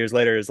later, 3 years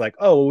later, is like,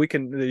 oh, well, we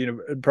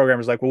can,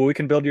 programmers like, well, we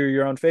can build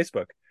your own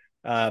Facebook.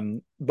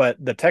 But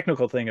the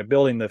technical thing of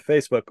building the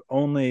Facebook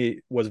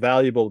only was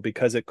valuable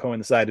because it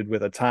coincided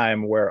with a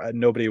time where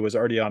nobody was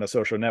already on a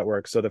social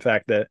network. So the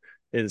fact that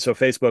so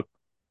Facebook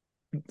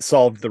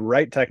solved the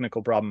right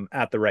technical problem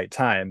at the right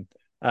time.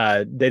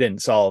 They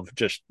didn't solve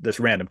just this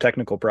random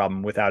technical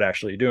problem without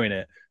actually doing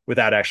it,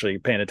 without actually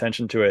paying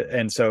attention to it.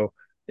 And so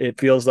it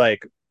feels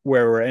like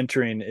where we're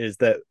entering is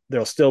that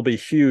there'll still be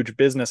huge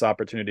business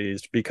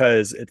opportunities,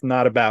 because it's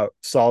not about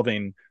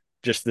solving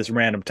just this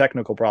random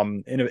technical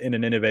problem in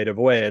an innovative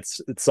way.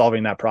 It's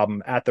solving that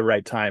problem at the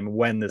right time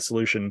when the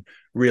solution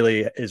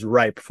really is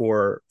ripe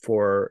for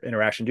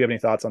interaction. Do you have any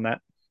thoughts on that?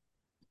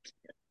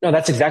 No,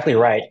 that's exactly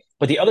right.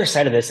 But the other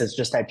side of this is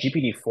just that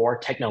GPT-4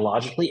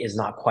 technologically is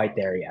not quite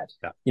there yet.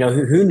 Yeah.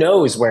 Who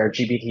knows where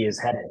GPT is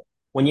headed?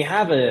 When you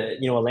have a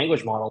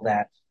language model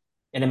that,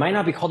 and it might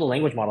not be called a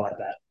language model at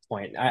that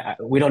point.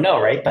 We don't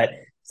know, right? But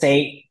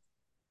say,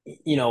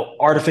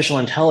 artificial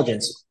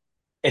intelligence,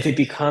 if it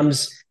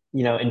becomes,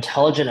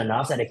 intelligent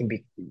enough that it can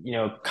be,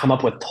 come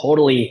up with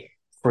totally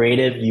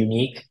creative,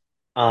 unique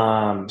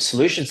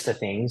solutions to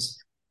things,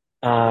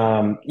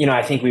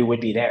 I think we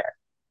would be there.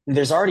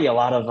 There's already a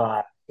lot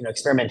of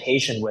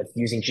experimentation with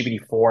using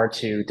GPT-4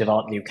 to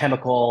develop new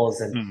chemicals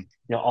and Mm.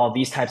 all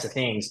these types of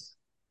things.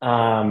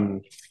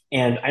 Um,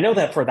 and I know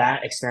that for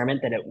that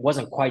experiment that it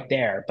wasn't quite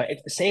there, but if,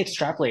 say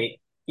extrapolate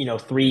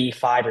 3,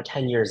 5, or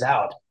 10 years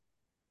out,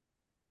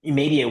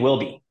 maybe it will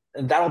be.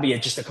 That'll be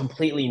just a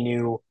completely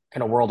new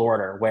kind of world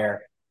order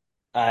where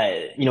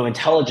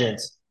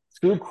intelligence,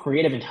 true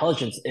creative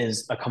intelligence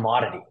is a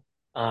commodity.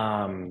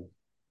 Um,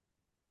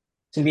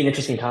 it's gonna be an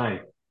interesting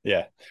time.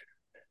 Yeah.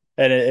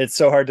 And it's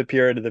so hard to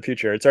peer into the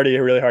future. It's already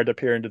really hard to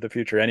peer into the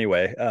future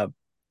anyway.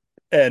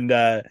 And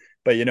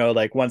but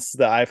like once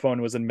the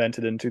iPhone was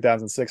invented in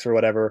 2006 or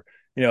whatever,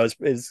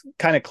 it's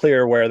kind of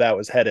clear where that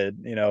was headed.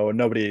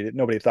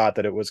 Nobody thought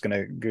that it was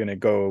gonna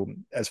go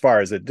as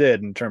far as it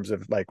did in terms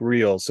of like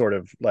real sort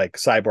of like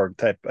cyborg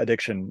type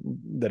addiction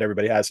that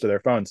everybody has to their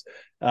phones.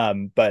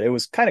 But it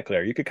was kind of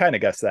clear. You could kind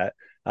of guess that.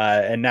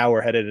 And now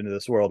we're headed into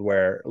this world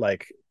where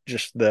like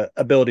just the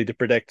ability to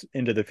predict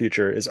into the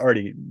future is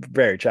already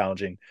very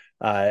challenging.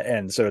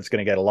 And so it's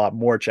going to get a lot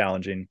more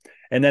challenging.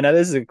 And then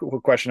this is a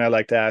question I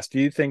like to ask. Do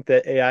you think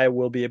that AI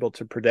will be able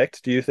to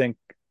predict? Do you think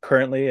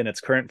currently in its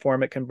current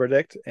form it can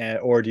predict,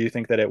 or do you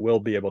think that it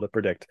will be able to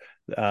predict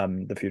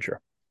the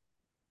future?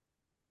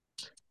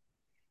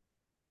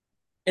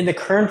 In the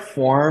current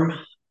form,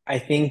 I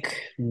think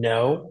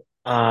no.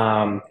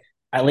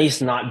 At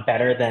least not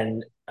better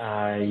than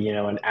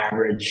an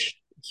average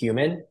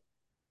human.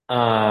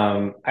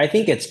 I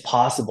think it's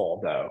possible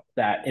though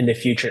that in the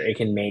future it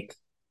can make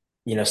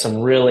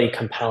some really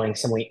compelling,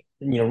 some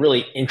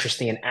really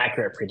interesting and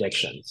accurate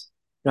predictions.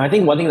 Now, I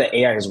think one thing that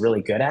AI is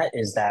really good at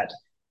is that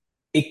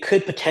it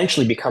could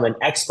potentially become an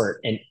expert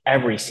in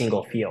every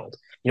single field.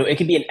 It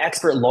could be an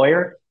expert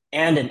lawyer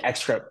and an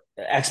expert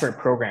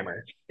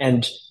programmer.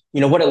 And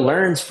what it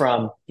learns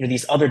from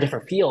these other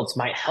different fields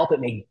might help it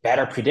make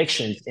better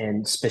predictions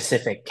in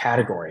specific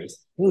categories.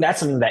 I think that's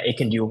something that it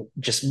can do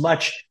just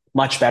much,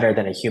 much better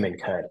than a human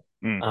could.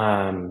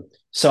 Mm.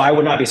 So I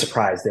would not be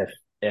surprised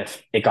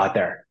if it got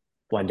there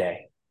one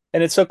day.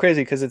 And it's so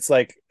crazy because it's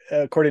like,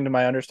 according to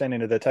my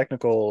understanding of the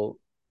technical,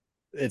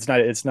 it's not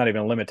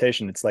even a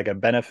limitation. It's like a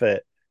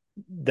benefit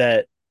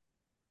that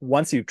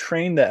once you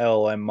train the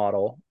LLM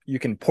model, you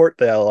can port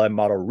the LLM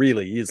model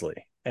really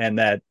easily, and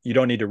that you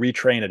don't need to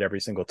retrain it every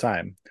single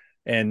time.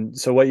 And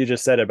so, what you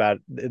just said about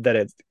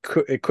that,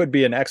 it could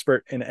be an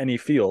expert in any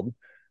field,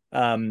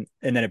 and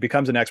then it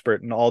becomes an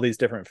expert in all these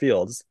different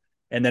fields.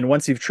 And then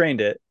once you've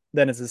trained it,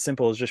 then it's as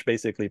simple as just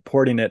basically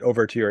porting it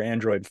over to your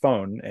Android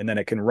phone, and then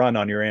it can run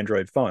on your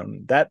Android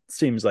phone. That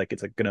seems like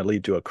it's going to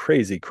lead to a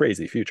crazy,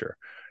 crazy future.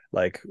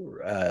 Like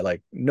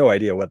no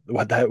idea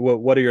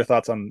what are your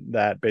thoughts on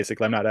that?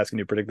 Basically, I'm not asking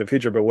you to predict the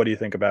future, but what do you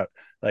think about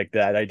like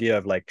that idea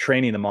of like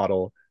training the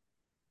model?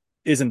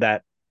 Isn't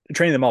that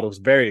training the model is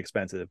very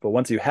expensive, but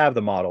once you have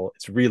the model,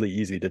 it's really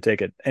easy to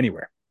take it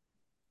anywhere.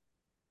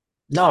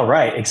 No,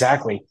 right,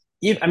 exactly.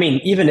 I mean,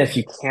 even if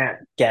you can't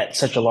get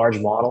such a large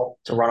model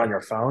to run on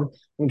your phone, I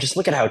mean, just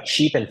look at how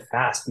cheap and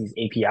fast these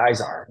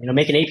APIs are.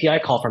 Make an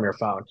API call from your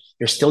phone.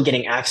 You're still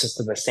getting access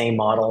to the same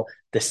model,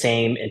 the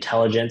same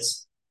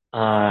intelligence,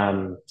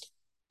 um,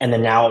 and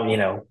then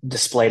now,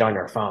 displayed on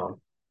your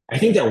phone. I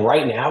think that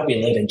right now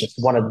we live in just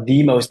one of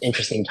the most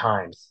interesting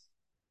times,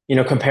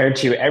 compared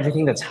to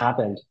everything that's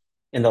happened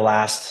in the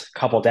last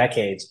couple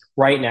decades.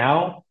 Right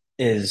now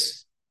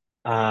is,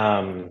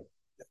 um,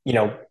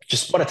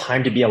 just what a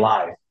time to be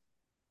alive.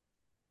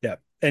 Yeah,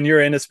 and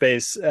you're in a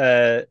space.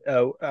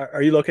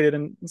 Are you located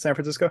in San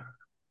Francisco?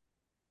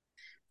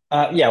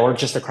 Yeah, we're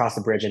just across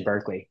the bridge in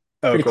Berkeley,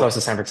 Oh, pretty cool. close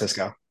to San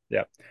Francisco.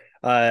 Yeah.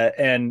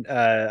 And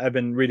I've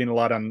been reading a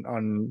lot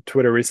on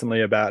Twitter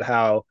recently about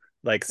how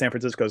like San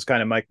Francisco is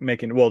kind of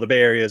making, well, the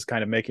Bay Area is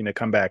kind of making a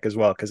comeback as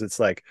well, because it's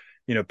like,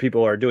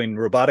 people are doing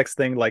robotics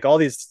thing, like all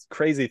these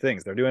crazy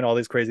things. They're doing all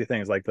these crazy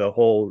things, like the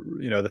whole,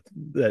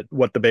 that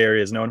what the Bay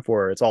Area is known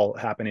for. It's all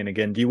happening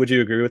again. Would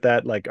you agree with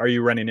that? Like, are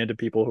you running into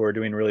people who are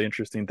doing really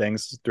interesting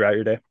things throughout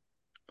your day?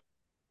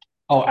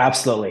 Oh,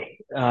 absolutely.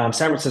 San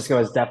Francisco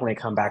has definitely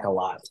come back a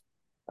lot.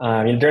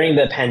 During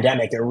the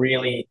pandemic, it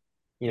really,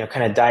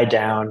 kind of died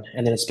down,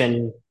 and then it's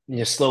been,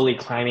 slowly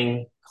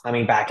climbing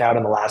back out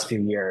in the last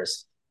few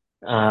years.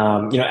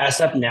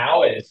 SF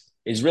now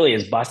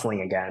is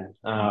bustling again.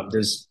 Hmm.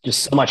 There's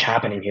just so much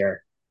happening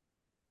here.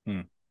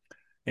 Hmm.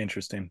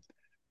 Interesting.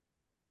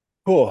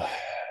 Cool.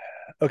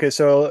 Okay,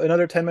 so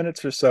another 10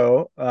 minutes or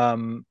so.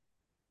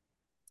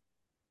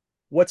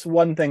 What's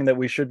one thing that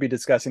we should be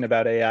discussing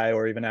about AI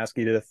or even Ask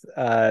Edith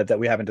that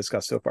we haven't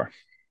discussed so far?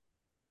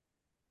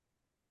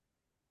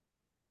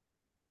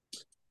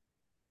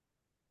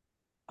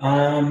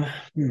 Um,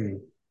 hmm,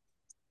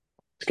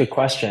 it's a good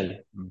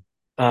question. Mm.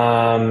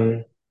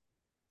 Um,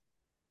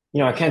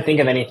 I can't think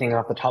of anything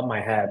off the top of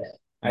my head.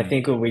 I Mm.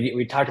 think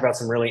we talked about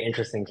some really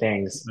interesting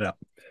things. Yeah.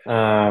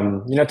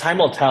 Time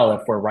will tell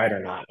if we're right or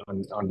not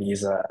on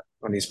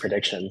these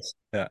predictions.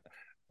 Yeah.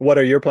 what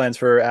are your plans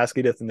for Ask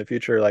Edith in the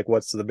future? Like,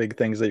 what's the big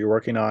things that you're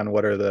working on?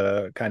 What are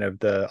the kind of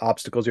the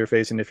obstacles you're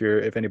facing? If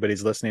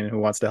anybody's listening who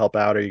wants to help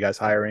out, are you guys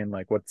hiring?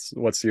 Like,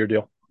 what's your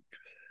deal?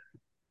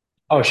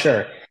 Oh,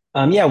 sure.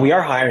 Yeah, we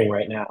are hiring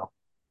right now.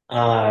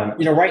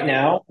 Right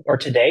now or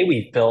today,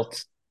 we've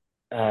built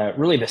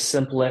really the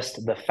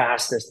simplest, the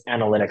fastest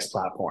analytics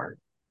platform.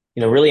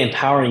 Really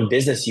empowering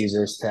business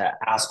users to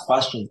ask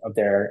questions of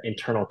their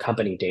internal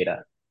company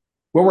data.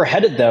 Where we're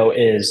headed though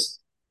is,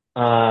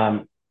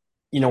 um,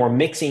 we're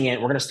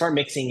going to start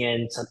mixing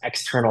in some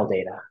external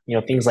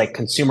data, things like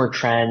consumer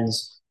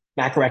trends,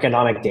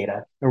 macroeconomic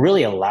data, and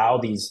really allow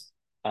these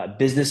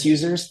business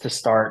users to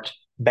start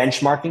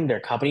benchmarking their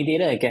company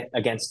data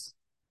against,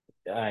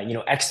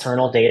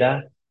 external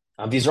data.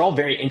 These are all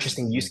very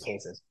interesting use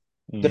cases.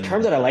 The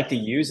term Mm-hmm. that I like to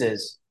use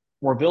is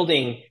we're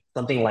building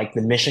something like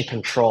the mission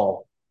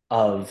control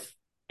of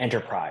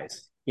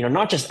enterprise.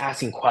 Not just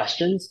asking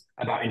questions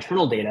about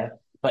internal data,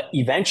 but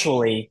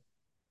eventually,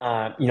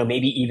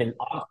 maybe even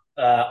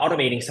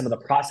automating some of the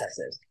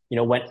processes.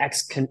 When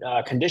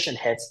condition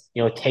hits,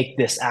 take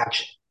this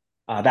action,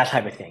 that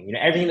type of thing.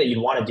 Everything that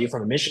you'd want to do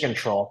from a mission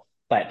control,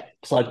 but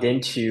plugged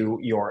into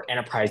your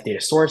enterprise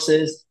data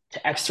sources, to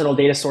external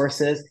data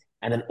sources,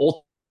 and then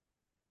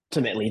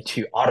ultimately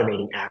to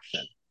automating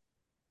action.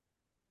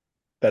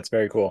 That's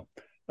very cool.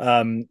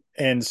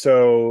 And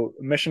so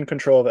mission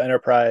control of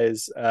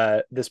enterprise,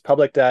 this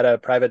public data,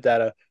 private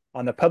data.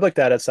 On the public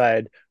data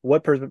side,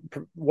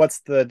 what's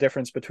the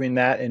difference between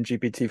that and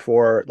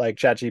GPT-4, like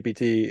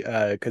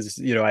ChatGPT? Because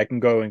I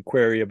can go and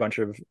query a bunch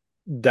of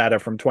data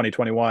from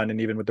 2021, and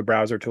even with the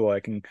browser tool,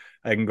 I can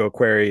go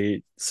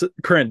query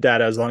current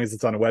data as long as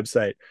it's on a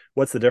website.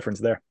 What's the difference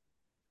there?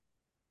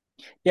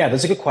 Yeah,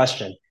 that's a good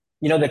question.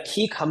 The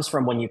key comes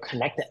from when you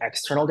connect the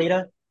external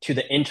data to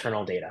the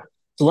internal data.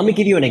 So let me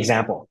give you an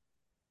example.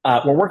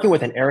 We're working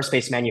with an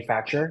aerospace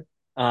manufacturer,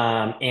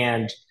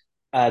 and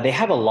they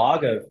have a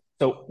log of,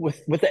 so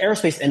with the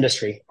aerospace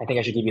industry, I think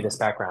I should give you this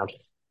background.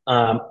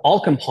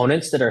 All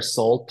components that are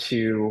sold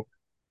to,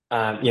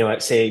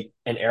 let's say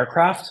an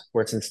aircraft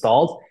where it's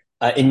installed,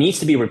 it needs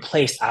to be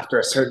replaced after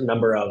a certain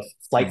number of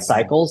flight Mm-hmm.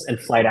 cycles and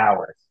flight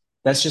hours.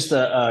 That's just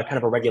a kind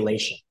of a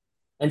regulation.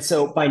 And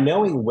so by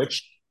knowing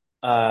which,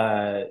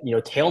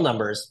 tail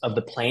numbers of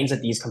the planes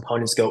that these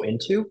components go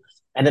into,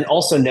 and then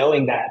also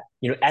knowing that,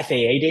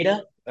 FAA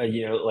data,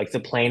 like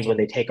the planes when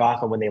they take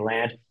off and when they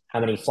land, how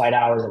many flight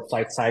hours and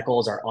flight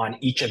cycles are on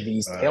each of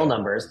these tail Uh,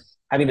 numbers,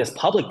 having this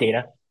public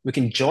data, we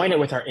can join it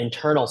with our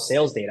internal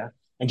sales data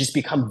and just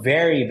become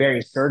very,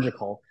 very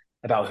surgical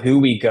about who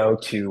we go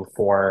to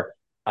for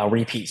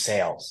repeat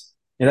sales.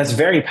 And that's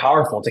very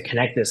powerful to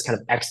connect this kind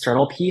of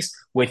external piece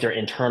with your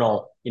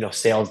internal,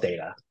 sales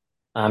data.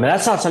 And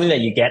that's not something that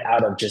you get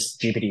out of just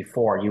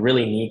GPT-4. You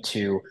really need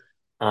to,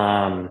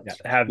 yeah,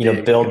 have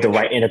the build the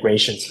right connection.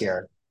 integrations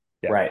here.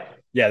 Yeah. Right.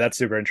 Yeah, that's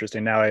super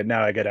interesting. Now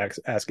I get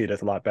Ask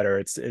Edith a lot better.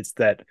 It's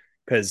that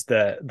because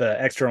the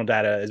external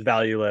data is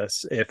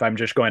valueless if I'm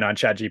just going on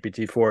Chat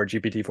GPT-4.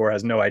 GPT-4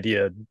 has no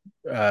idea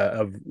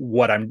of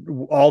what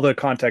I'm all the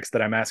context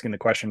that I'm asking the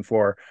question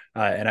for,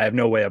 and I have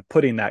no way of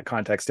putting that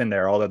context in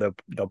there. Although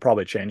they'll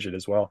probably change it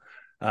as well.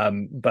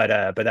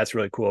 But that's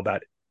really cool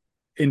about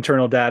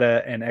internal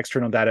data and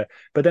external data.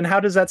 But then how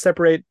does that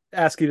separate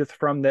Ask Edith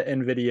from the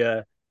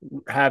NVIDIA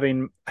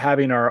having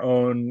our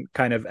own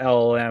kind of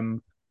LLM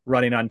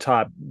running on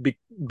top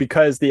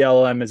because the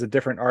LLM is a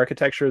different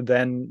architecture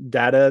than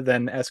data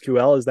than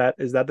SQL? Is that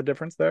the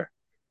difference there?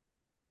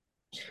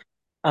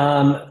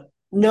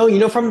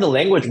 No, from the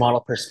language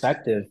model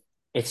perspective,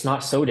 it's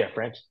not so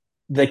different.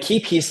 The key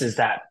piece is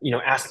that,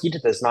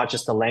 AskEdith is not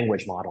just a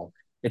language model.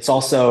 It's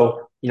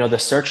also, the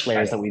search Got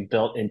layers it. that we've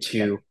built Yeah.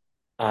 into,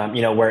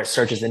 where it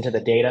searches into the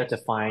data to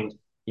find,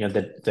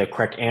 the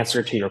correct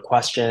answer to your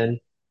question,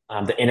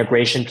 the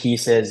integration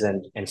pieces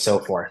and so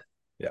forth.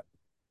 Yeah.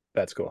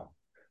 That's cool.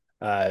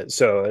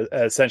 So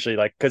essentially,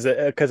 like, because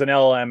an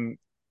LLM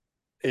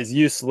is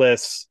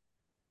useless.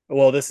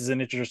 Well, this is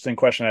an interesting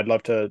question. I'd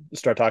love to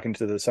start talking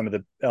to some of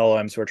the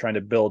LLMs who are trying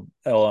to build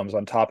LLMs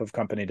on top of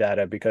company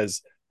data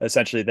because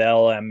essentially the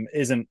LLM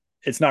isn't.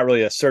 It's not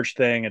really a search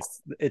thing.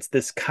 It's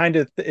this kind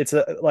of. It's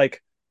a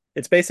like.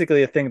 It's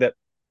basically a thing that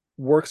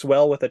works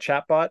well with a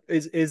chatbot.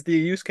 Is the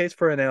use case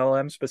for an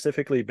LLM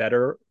specifically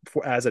better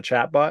as a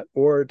chatbot,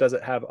 or does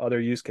it have other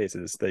use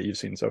cases that you've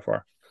seen so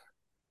far?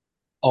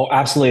 Oh,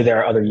 absolutely. There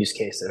are other use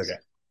cases.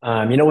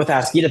 Okay. With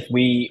AskEdith,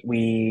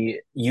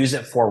 we use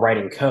it for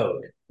writing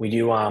code. We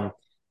do,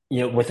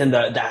 within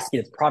the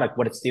AskEdith product,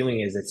 what it's doing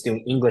is it's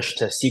doing English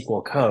to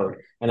SQL code,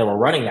 and then we're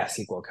running that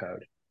SQL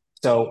code.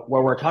 So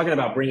where we're talking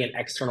about bringing in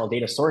external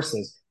data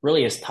sources,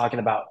 really is talking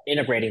about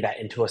integrating that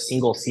into a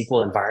single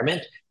SQL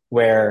environment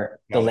where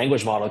the Got it.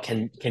 language model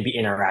can be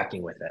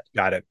interacting with it.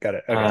 Got it. Got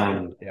it. Okay.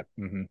 Um, Yep.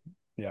 Mm-hmm.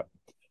 Yep.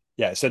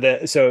 Yeah.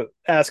 So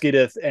Ask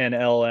Edith and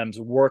LLMs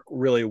work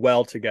really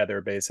well together,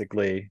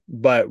 basically.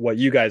 But what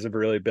you guys have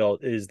really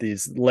built is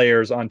these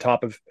layers on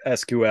top of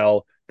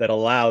SQL that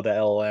allow the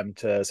LLM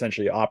to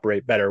essentially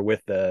operate better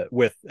with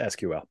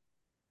SQL.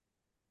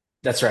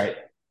 that's right.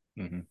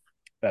 Mm-hmm.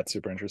 That's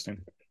super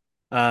interesting.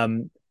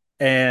 Um,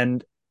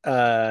 And who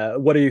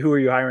are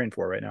you hiring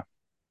for right now?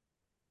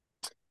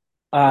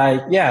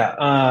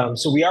 Yeah.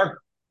 So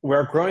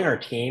we're growing our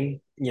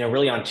team,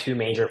 really on two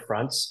major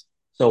fronts.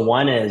 So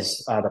one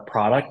is the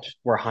product.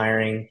 We're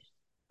hiring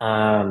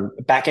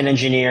backend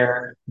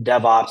engineer,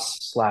 DevOps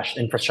slash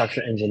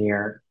infrastructure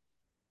engineer.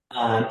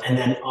 And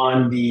then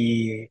on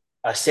the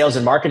sales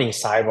and marketing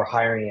side, we're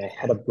hiring a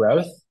head of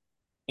growth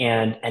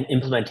and an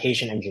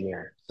implementation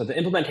engineer. So the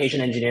implementation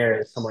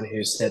engineer is someone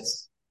who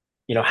sits,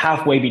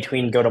 halfway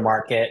between go to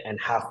market and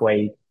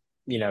halfway,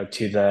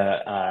 to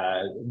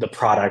the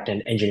product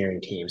and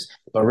engineering teams,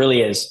 but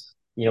really is,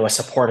 a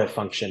supportive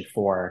function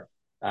for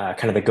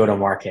kind of the go to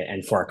market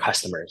and for our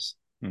customers.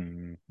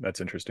 That's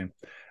interesting.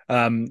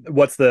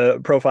 What's the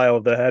profile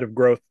of the head of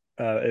growth,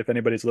 if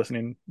anybody's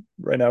listening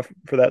right now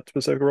for that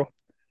specific role?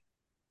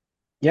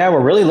 Yeah,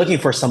 we're really looking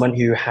for someone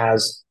who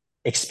has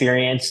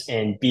experience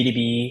in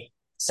B2B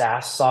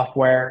SaaS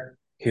software,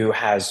 who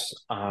has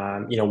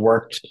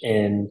worked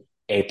in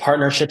a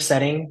partnership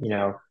setting,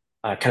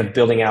 kind of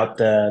building out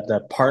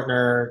the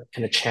partner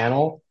kind of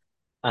channel.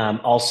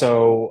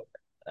 Also,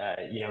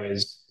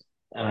 is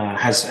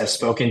has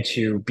spoken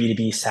to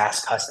B2B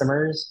SaaS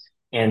customers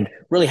and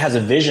really has a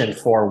vision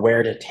for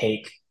where to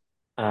take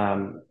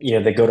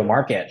the go to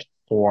market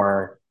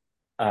for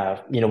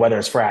whether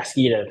it's for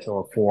AskEdith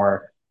or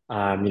for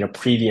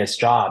previous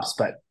jobs,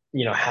 but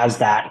has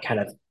that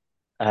kind of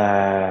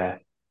uh,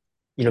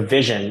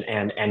 vision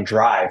and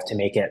drive to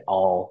make it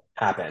all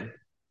happen.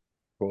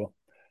 Cool.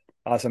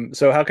 Awesome.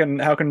 So how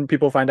can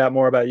people find out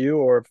more about you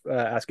or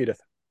ask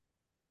Edith?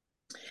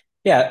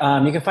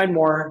 Yeah, you can find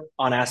more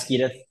on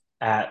AskEdith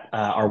at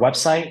our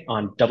website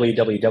on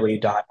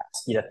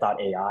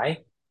www.askedith.ai.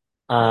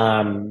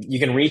 You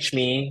can reach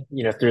me,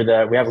 we have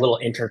a little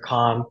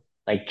intercom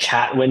like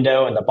chat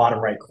window in the bottom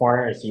right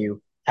corner. If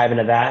you type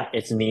into that,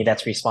 it's me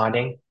that's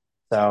responding.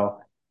 So,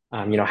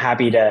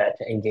 happy to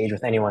engage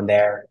with anyone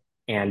there.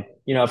 And,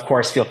 of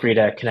course, feel free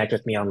to connect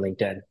with me on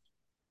LinkedIn.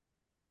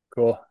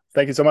 Cool.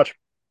 Thank you so much.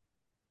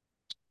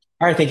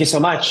 All right. Thank you so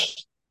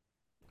much.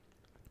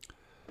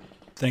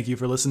 Thank you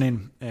for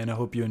listening, and I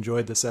hope you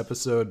enjoyed this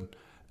episode.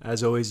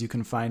 As always, you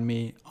can find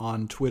me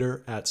on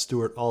Twitter at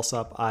Stuart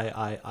Alsop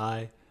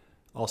III.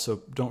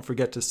 Also, don't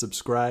forget to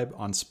subscribe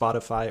on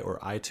Spotify or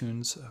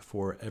iTunes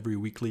for every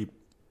weekly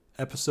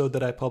episode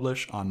that I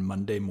publish on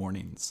Monday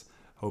mornings.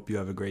 Hope you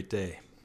have a great day.